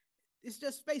 it's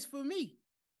just space for me.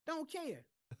 Don't care.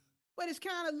 But it's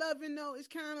kind of loving, though. It's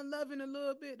kind of loving a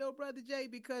little bit, though, Brother Jay,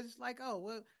 because it's like, oh,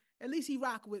 well, at least he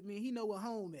rock with me. He know where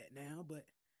home at now. But,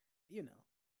 you know,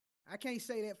 I can't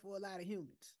say that for a lot of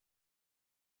humans.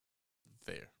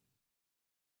 Fair.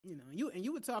 You know,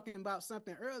 you were talking about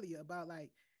something earlier about like,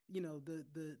 you know,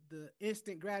 the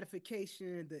instant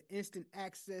gratification, the instant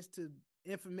access to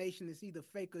information that's either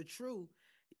fake or true.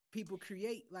 People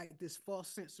create like this false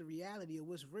sense of reality of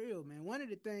what's real, man. One of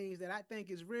the things that I think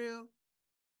is real,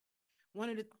 one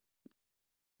of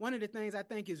the things I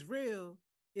think is real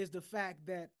is the fact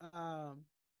that,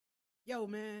 yo,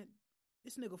 man,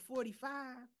 this nigga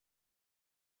 45.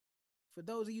 For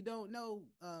those of you who don't know,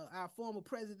 our former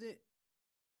president.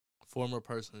 Former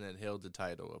person that held the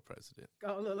title of president.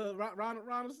 Oh, look,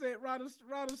 Ronald said, Ronald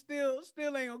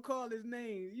still ain't gonna call his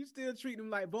name. You still treat him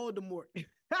like Voldemort.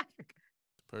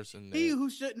 Person he who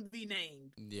shouldn't be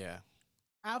named. Yeah.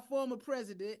 Our former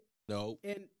president. No.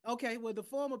 And, okay, well, the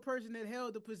former person that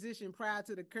held the position prior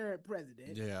to the current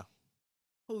president. Yeah.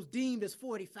 Who's deemed as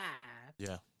 45.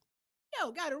 Yeah.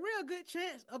 Yo, got a real good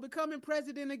chance of becoming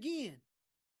president again.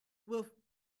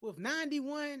 With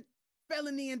 91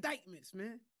 felony indictments,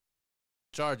 man.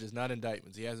 Charges, not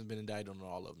indictments. He hasn't been indicted on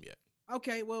all of them yet.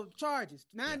 Okay, well, charges.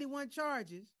 91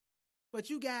 charges, but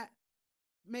you got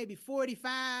maybe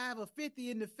 45 or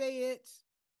 50 in the feds,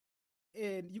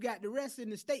 and you got the rest in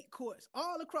the state courts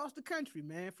all across the country,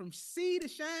 man, from sea to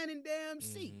shining damn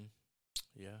sea.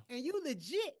 Mm-hmm. Yeah. And you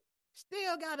legit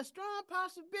still got a strong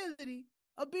possibility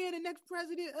of being the next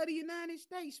president of the United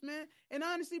States, man. And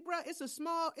honestly, bro, it's a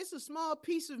small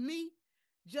piece of me.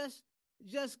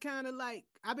 Just kind of like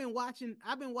I've been watching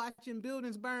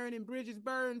buildings burn and bridges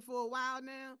burn for a while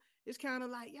now. It's kind of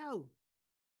like, yo,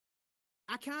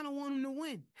 I kind of want him to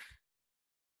win.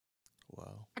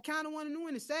 Wow. I kind of want him to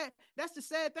win. That's the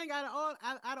sad thing out of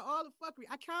all the fuckery.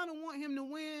 I kind of want him to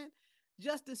win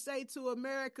just to say to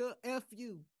America, "F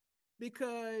you,"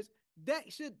 because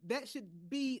that should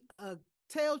be a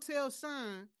telltale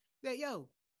sign that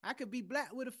I could be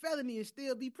black with a felony and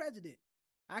still be president.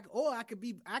 I could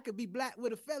be black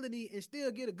with a felony and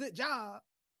still get a good job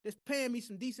that's paying me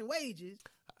some decent wages.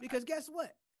 Because guess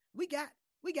what? We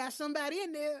got somebody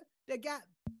in there that got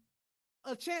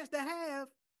a chance to have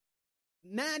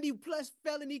 90 plus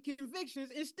felony convictions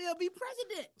and still be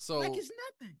president. So like it's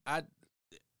nothing.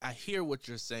 I hear what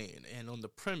you're saying, and on the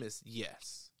premise,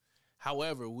 yes.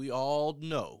 However, we all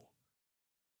know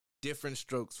different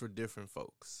strokes for different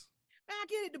folks. Man, I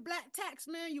get it. The black tax,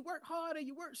 man. You work harder,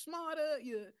 you work smarter.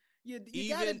 You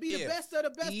gotta be the best of the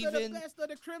best of the best of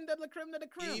the creme de la creme de la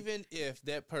creme. Even if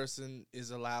that person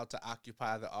is allowed to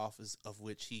occupy the office of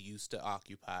which he used to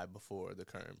occupy before the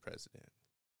current president,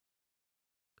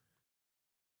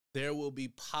 there will be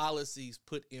policies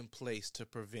put in place to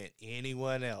prevent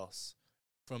anyone else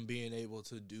from being able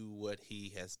to do what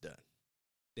he has done.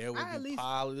 There will be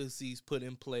policies put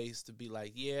in place to be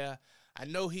like, yeah, I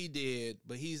know he did,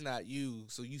 but he's not you,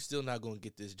 so you still not going to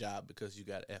get this job because you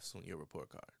got F's on your report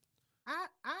card. I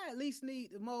at least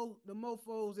need the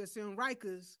mofos that's in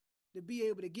Rikers to be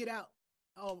able to get out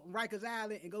on Rikers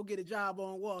Island and go get a job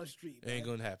on Wall Street. It ain't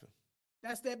going to happen.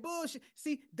 That's that bullshit.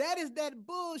 See, that is that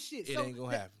bullshit. It ain't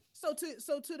going to happen. So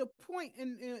to the point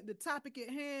in the topic at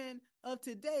hand of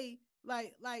today,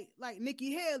 like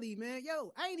Nikki Haley, man.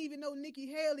 Yo, I ain't even know Nikki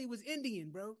Haley was Indian,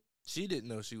 bro. She didn't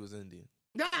know she was Indian.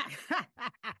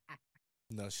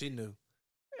 No, she knew.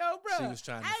 Yo, bro. She was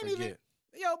trying to forget.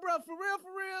 Bro, for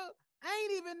real. I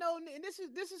ain't even know, and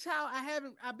this is how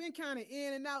I've been kind of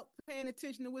in and out paying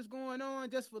attention to what's going on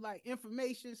just for like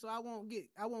information, so I won't get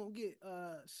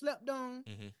slept on.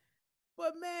 Mm-hmm.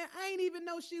 But man, I ain't even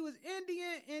know she was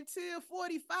Indian until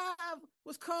 45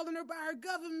 was calling her by her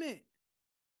government.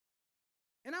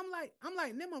 And I'm like,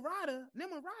 Nimarata,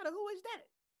 who is that?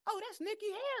 Oh, that's Nikki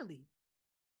Haley.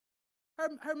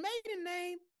 Her maiden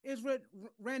name is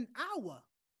Renawa.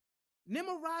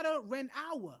 Nimarata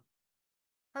Renawa.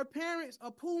 Her parents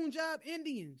are Punjab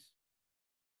Indians.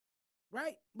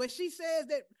 Right? But she says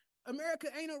that America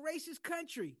ain't a racist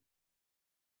country.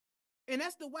 And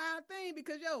that's the wild thing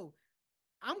because,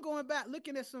 I'm going back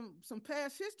looking at some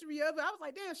past history of it. I was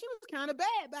like, damn, she was kind of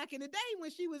bad back in the day when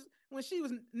she was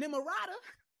Nimarata.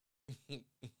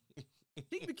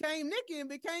 She became Nikki and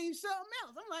became something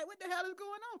else. I'm like, what the hell is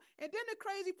going on? And then the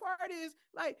crazy part is,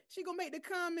 like, she gonna make the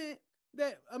comment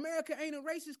that America ain't a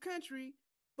racist country,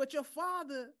 but your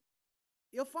father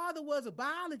was a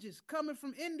biologist coming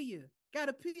from India, got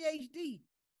a PhD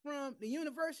from the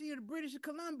University of the British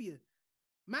Columbia,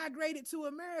 migrated to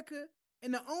America,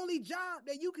 and the only job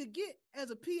that you could get as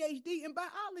a PhD in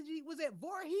biology was at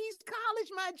Voorhees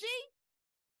College, my G.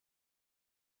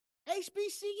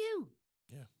 HBCU.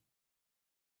 Yeah.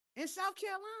 In South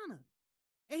Carolina.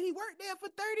 And he worked there for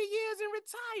 30 years and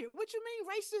retired. What you mean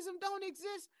racism don't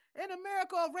exist in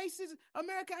America or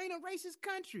America ain't a racist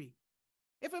country?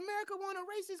 If America weren't a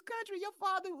racist country,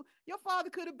 your father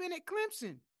could have been at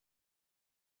Clemson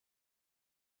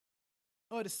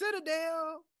or the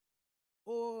Citadel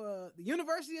or the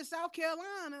University of South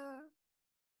Carolina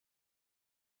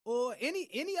or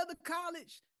any other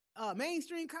college,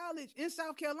 mainstream college in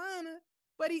South Carolina,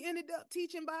 but he ended up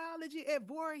teaching biology at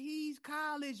Voorhees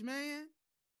College, man.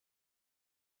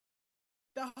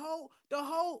 The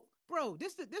whole, bro,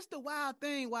 this the wild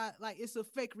thing why, like, it's a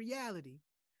fake reality.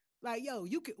 Like,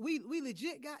 we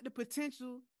legit got the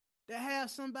potential to have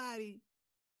somebody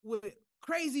with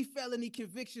crazy felony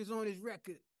convictions on his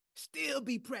record still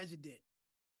be president.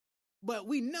 But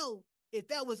we know if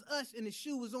that was us and the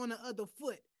shoe was on the other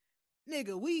foot,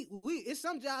 nigga, we it's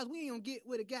some jobs we ain't gonna get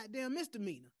with a goddamn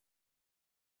misdemeanor.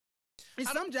 In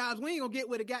some jobs we ain't gonna get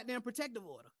with a goddamn protective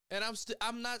order. And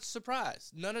I'm not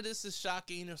surprised. None of this is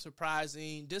shocking or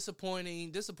surprising.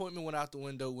 Disappointment went out the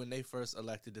window when they first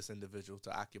elected this individual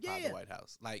to occupy the White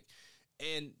House. Like,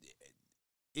 and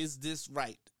is this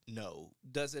right? No.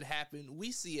 Does it happen?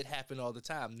 We see it happen all the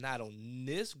time. Not on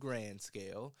this grand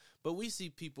scale, but we see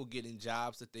people getting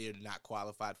jobs that they are not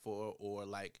qualified for or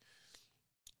like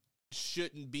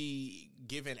shouldn't be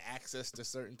given access to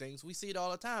certain things. We see it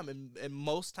all the time, and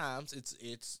most times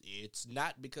it's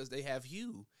not because they have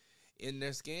hue in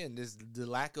their skin. There's the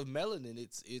lack of melanin.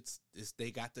 It's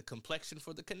they got the complexion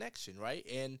for the connection, right?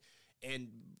 And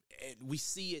we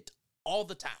see it all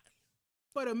the time.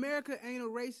 But America ain't a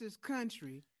racist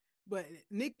country. But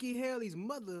Nikki Haley's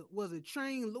mother was a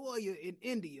trained lawyer in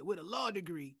India with a law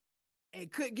degree.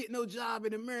 and couldn't get no job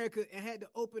in America and had to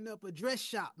open up a dress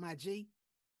shop, my G.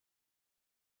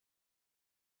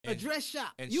 A dress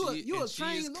shop. And You she a is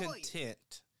trained lawyer.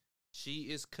 content. She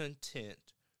is content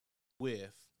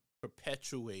with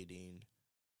perpetuating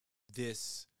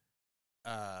this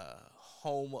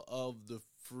home of the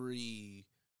free,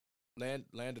 land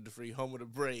of the free, home of the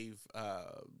brave.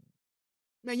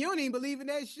 Man, you don't even believe in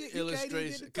that shit.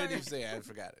 Illustration. Couldn't even say it. I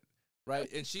forgot it. Right?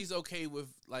 And she's okay with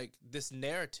like this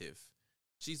narrative.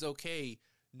 She's okay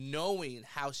knowing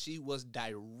how she was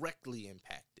directly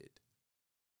impacted.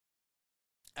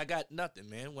 I got nothing,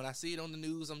 man. When I see it on the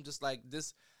news, I'm just like,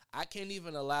 this, I can't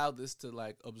even allow this to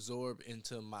like absorb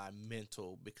into my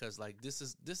mental, because like this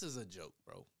is a joke,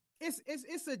 bro.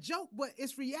 It's a joke, but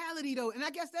it's reality though. And I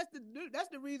guess that's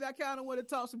the reason I kind of want to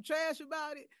talk some trash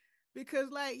about it, because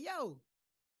like, yo,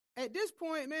 at this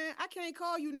point, man, I can't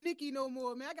call you Nikki no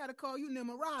more, man. I gotta call you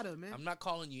Nimarata, man. I'm not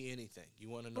calling you anything. You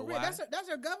want to know real, why? That's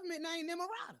her government name,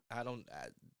 Nimarata. I'm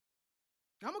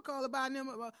gonna call her by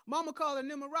Nimarata. Mama call her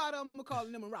Nimarata. I'm gonna call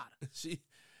her Nimarata.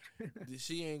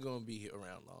 she ain't gonna be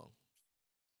around long.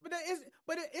 But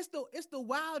it's the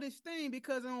wildest thing,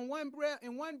 because in one breath,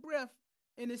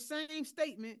 in the same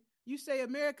statement, you say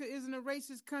America isn't a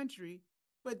racist country,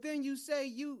 but then you say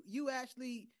you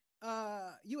actually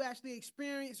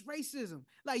experience racism.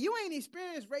 Like, you ain't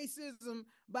experienced racism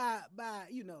by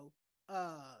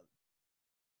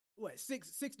what,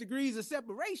 six degrees of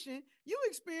separation. You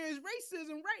experience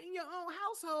racism right in your own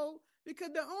household,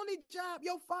 because the only job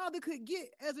your father could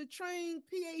get as a trained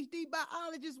PhD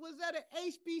biologist was at an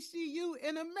HBCU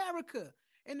in America.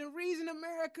 And the reason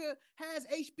America has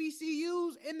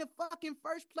HBCUs in the fucking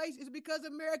first place is because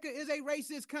America is a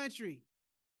racist country.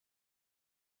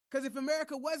 Because if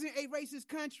America wasn't a racist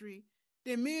country,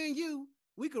 then me and you,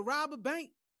 we could rob a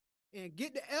bank and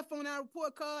get the F on our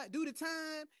report card, do the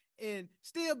time, and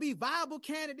still be viable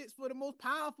candidates for the most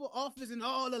powerful office in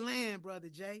all the land, Brother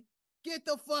Jay. Get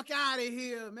the fuck out of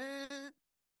here, man.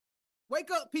 Wake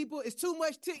up, people. It's too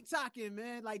much TikToking,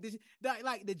 man. Like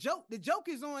the joke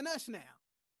is on us now.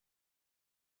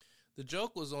 The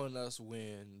joke was on us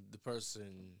when the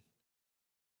person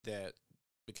that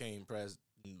became president,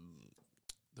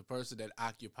 the person that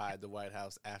occupied the White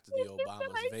House after the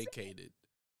Obamas vacated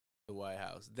the White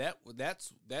House.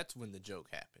 That's when the joke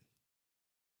happened,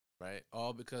 right?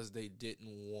 All because they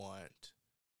didn't want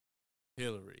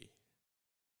Hillary,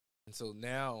 and so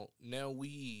now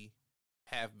we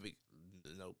have.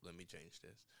 Nope, let me change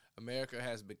this. America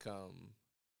has become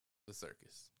the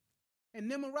circus.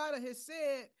 And Nimarata has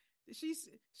said she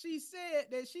said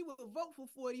that she would vote for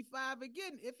 45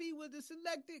 again if he was the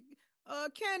selected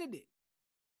candidate.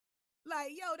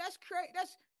 Like, yo, that's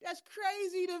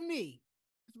crazy to me.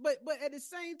 But at the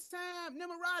same time,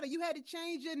 Nimarata, you had to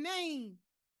change your name.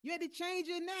 You had to change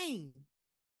your name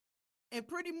and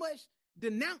pretty much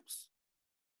denounce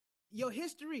your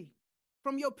history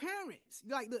from your parents.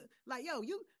 Yo,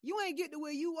 you ain't get to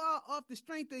where you are off the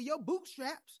strength of your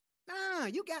bootstraps. Nah,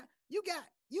 you got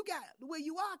where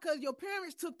you are because your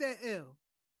parents took that L.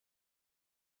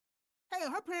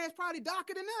 Hell, her parents probably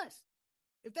darker than us.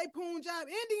 If they Punjab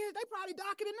Indians, they probably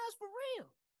darker than us for real.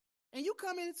 And you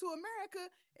come into America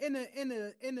in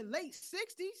the late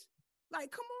 60s,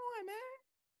 like, come on, man.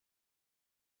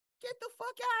 Get the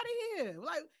fuck out of here.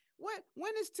 Like,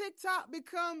 when does TikTok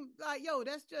become like, yo,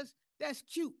 that's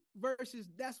cute versus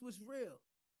that's what's real?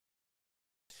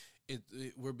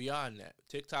 We're beyond that.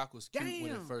 TikTok was cute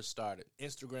when it Damn. first started.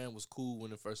 Instagram was cool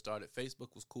when it first started.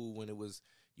 Facebook was cool when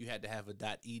you had to have a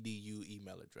 .edu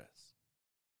email address.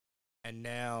 And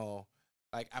now,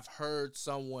 like, I've heard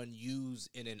someone use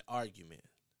in an argument.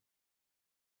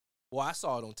 Well, I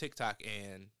saw it on TikTok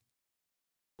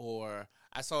or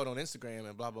I saw it on Instagram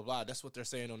and blah, blah, blah. That's what they're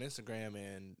saying on Instagram.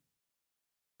 And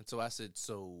so I said,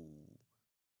 so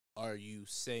are you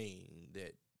saying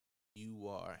that you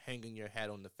are hanging your hat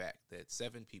on the fact that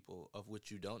 7 people, of which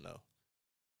you don't know,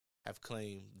 have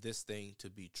claimed this thing to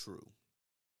be true?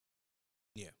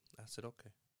 Yeah. I said,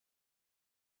 okay.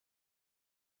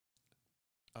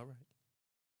 All right.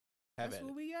 That's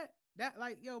where we at. That,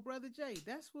 like, yo, Brother Jay,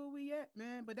 that's where we at,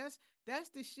 man. But that's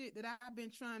the shit that I've been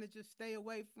trying to just stay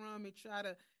away from and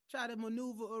try to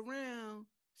maneuver around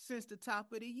since the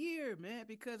top of the year, man,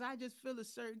 because I just feel a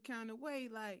certain kind of way.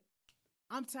 Like,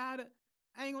 I'm tired of,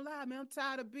 I ain't gonna lie, man, I'm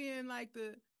tired of being like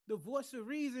the voice of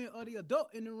reason or the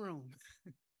adult in the room.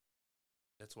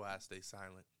 That's why I stay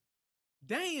silent.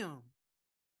 Damn.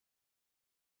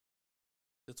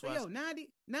 That's So, why. yo,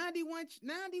 91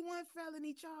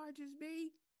 felony charges,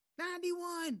 B.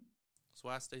 91. That's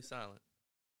why I stay silent.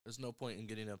 There's no point in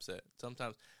getting upset.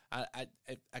 Sometimes I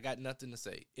got nothing to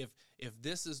say. If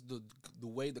this is the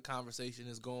way the conversation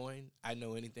is going, I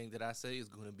know anything that I say is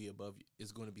going to be above.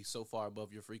 Is going to be so far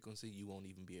above your frequency, you won't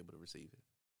even be able to receive it.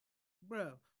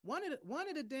 Bro, one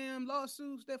of the damn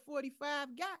lawsuits that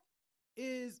 45 got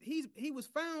is he was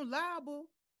found liable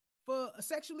for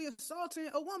sexually assaulting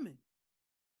a woman.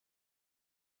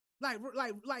 Like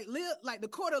the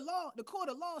court of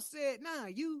law said, nah,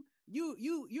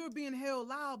 you're being held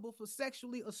liable for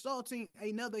sexually assaulting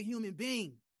another human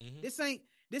being. Mm-hmm.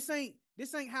 This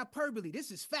ain't hyperbole.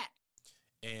 This is fact.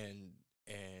 And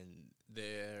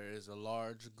there is a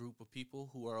large group of people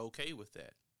who are okay with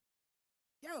that.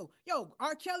 Yo,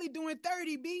 R. Kelly doing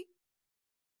 30, B.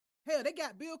 Hell, they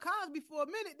got Bill Cosby for a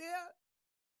minute there.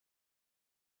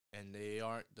 And they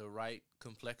aren't the right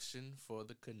complexion for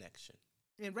the connection.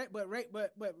 But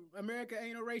America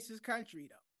ain't a racist country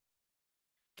though.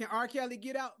 Can R. Kelly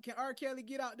get out? Can R. Kelly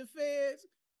get out the feds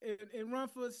and run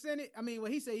for Senate? I mean,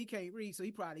 well, he said he can't read, so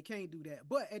he probably can't do that.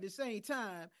 But at the same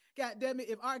time, God damn it,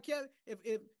 if R. Kelly,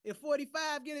 if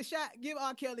 45 get a shot, give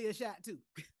R. Kelly a shot too.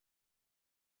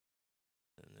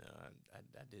 No,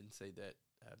 I didn't say that.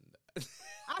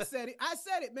 I said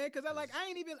it, man, because I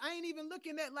ain't even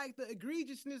looking at like the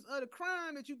egregiousness of the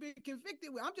crime that you've been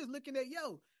convicted with. I'm just looking at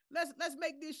let's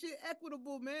make this shit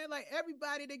equitable, man. Like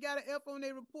everybody that got an F on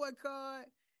their report card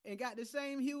and got the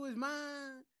same hue as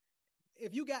mine.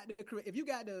 If you got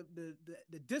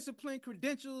the discipline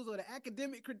credentials or the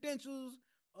academic credentials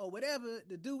or whatever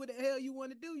to do what the hell you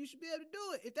want to do, you should be able to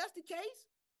do it. If that's the case.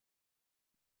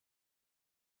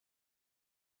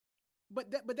 But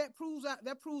that proves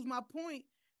my point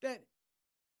that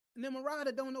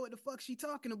Nimrata don't know what the fuck she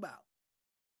talking about.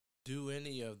 Do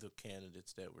any of the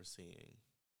candidates that we're seeing?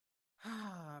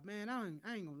 Ah, man, I ain't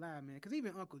gonna lie, man. Because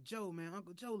even Uncle Joe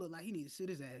look like he need to sit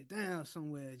his ass down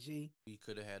somewhere, G. We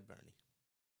could have had Bernie.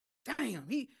 Damn,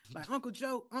 Uncle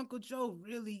Joe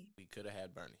really. We could have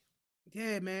had Bernie.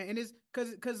 Yeah, man, and it's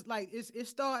because like it's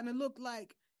starting to look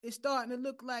like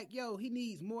yo, he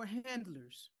needs more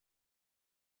handlers.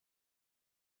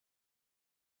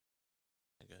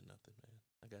 I got nothing, man.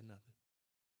 I got nothing.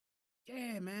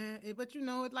 Yeah, man. But you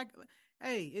know, it's like,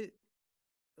 hey,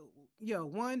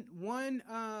 one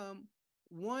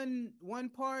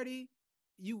party,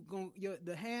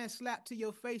 the hand slap to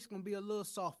your face gonna be a little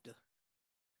softer.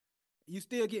 You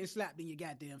still getting slapped in your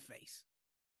goddamn face.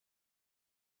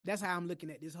 That's how I'm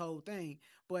looking at this whole thing.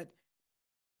 But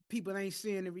people ain't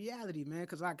seeing the reality, man.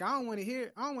 Because like I don't want to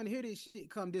hear this shit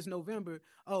come this November.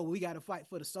 Oh, we got to fight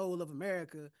for the soul of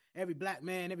America. Every black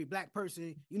man, every black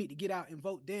person, you need to get out and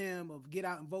vote them, or get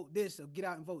out and vote this, or get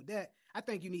out and vote that. I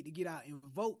think you need to get out and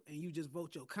vote, and you just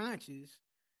vote your conscience.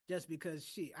 Just because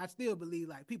shit, I still believe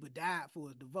like people died for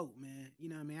us to vote, man. You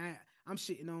know what I mean? I'm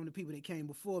shitting on the people that came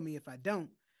before me if I don't.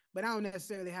 But I don't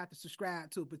necessarily have to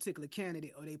subscribe to a particular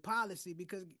candidate or their policy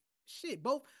because shit,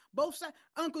 both sides.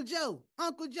 Uncle Joe,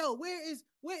 where is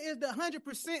the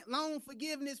 100% loan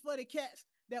forgiveness for the cats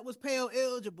that was Pell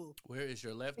eligible? Where is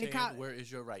your left hand? Where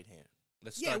is your right hand?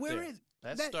 Let's start there.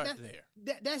 Let's start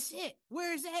there. That's it.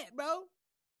 Where is that, bro?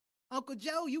 Uncle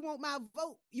Joe, you want my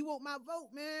vote? You want my vote,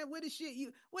 man? Where the shit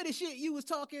you was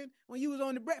talking when you was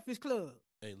on the Breakfast Club?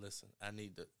 Hey, listen, I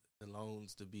need the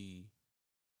loans to be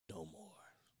no more.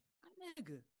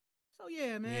 Nigga. So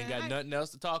yeah, man. We ain't got nothing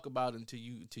else to talk about until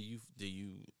you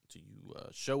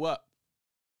show up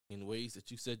in ways that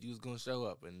you said you was gonna show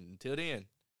up, and until then,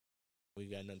 we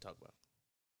got nothing to talk about.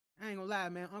 I ain't gonna lie,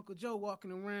 man. Uncle Joe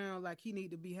walking around like he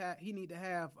need to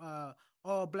have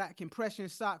all black compression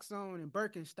socks on and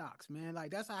Birkenstocks, man. Like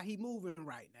that's how he moving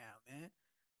right now, man.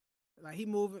 Like he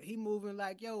moving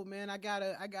like, yo, man, I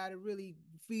gotta really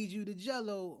feed you the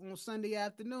Jello on Sunday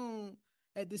afternoon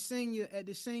at the senior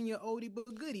oldie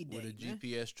but goodie day. With a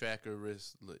GPS tracker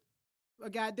wristlet. A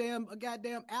goddamn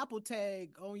Apple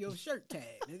tag on your shirt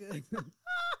tag, nigga.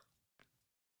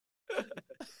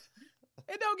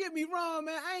 And don't get me wrong,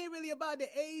 man. I ain't really about the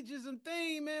ageism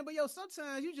thing, man. But yo,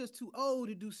 sometimes you just too old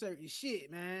to do certain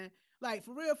shit, man. Like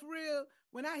for real,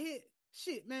 when I hit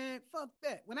shit, man, fuck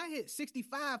that. When I hit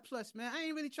 65 plus, man, I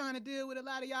ain't really trying to deal with a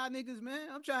lot of y'all niggas, man.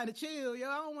 I'm trying to chill, yo.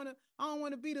 I don't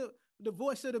wanna be the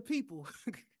voice of the people.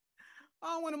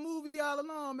 I don't want to move y'all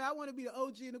along, man. I want to be the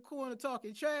OG in the corner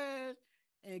talking trash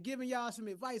and giving y'all some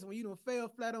advice when you don't fail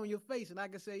flat on your face. And I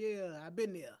can say, yeah, I've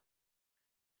been there.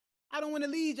 I don't want to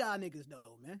lead y'all niggas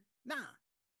though, man. Nah.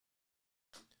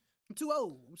 I'm too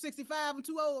old. I'm 65. I'm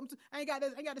too old. I ain't got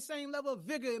the same level of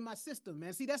vigor in my system,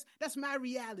 man. See, that's my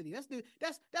reality. That's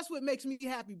what makes me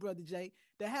happy, Brother Jay.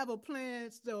 To have a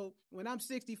plan so when I'm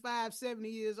 65, 70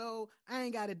 years old, I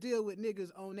ain't got to deal with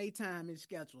niggas on their time and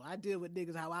schedule. I deal with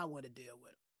niggas how I want to deal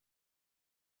with them.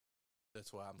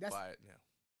 That's why I'm quiet now.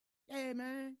 Yeah,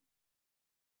 man.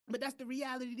 But that's the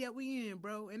reality that we in,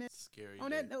 bro. And it's scary.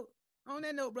 On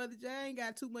that note, Brother Jay, I ain't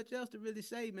got too much else to really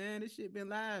say, man. This shit been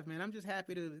live, man. I'm just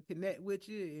happy to connect with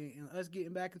you and us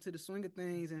getting back into the swing of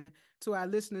things. And to our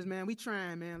listeners, man, we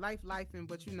trying, man. Lifing,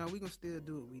 but we gonna still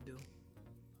do what we do.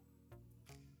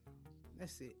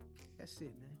 That's it,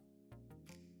 man.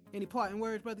 Any parting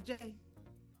words, Brother Jay?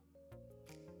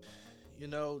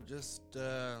 Just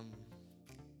tap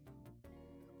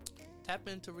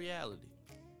into reality.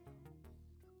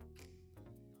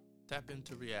 Tap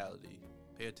into reality.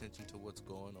 Pay attention to what's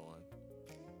going on.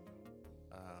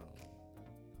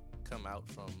 Come out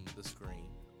from the screen.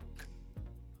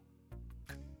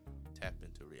 Tap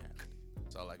into reality.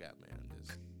 That's all I got, man.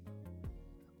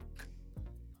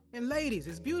 And ladies,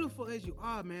 as beautiful as you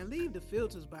are, man, leave the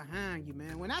filters behind you,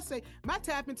 man. When I say my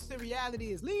tap into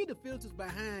reality is leave the filters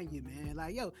behind you, man.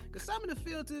 Like, yo, because some of the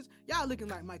filters, y'all looking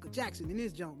like Michael Jackson in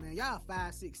this joint, man. Y'all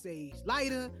 5-6 shades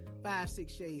lighter,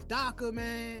 5-6 shades darker,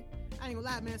 man. I ain't gonna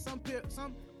lie, man. Some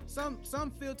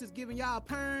filters giving y'all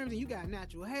perms and you got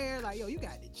natural hair. Like, yo, you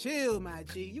got to chill, my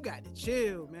G. You got to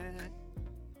chill, man.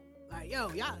 Like,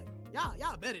 yo, y'all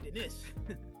better than this.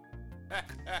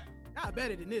 Y'all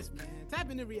better than this, man. Tap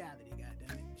into reality,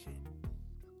 goddamn it. Shit.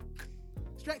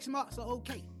 Stretch marks are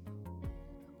okay.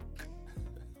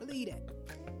 Believe that.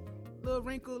 Little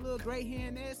wrinkle, little gray here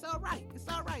and there. It's all right. It's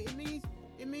all right. It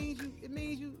means you.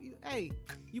 Hey,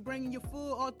 you bringing your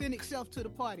full authentic self to the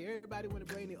party. Everybody want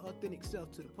to bring their authentic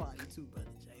self to the party too, Brother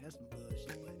Jay. That's some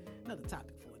bullshit, but another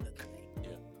topic for another day.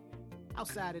 Yeah.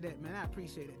 Outside of that, man, I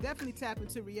appreciate it. Definitely tap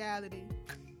into reality.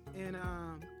 And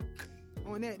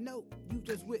on that note, you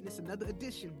just witnessed another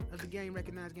edition of the Game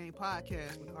Recognized Game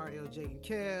podcast with RLJ and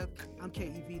Kev. I'm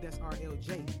KEV, that's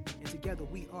RLJ. And together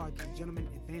we are the gentlemen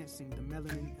advancing the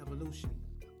melanin evolution,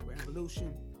 where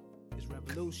evolution is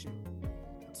revolution.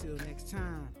 Until next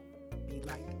time, be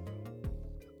light.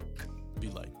 Be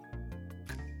light.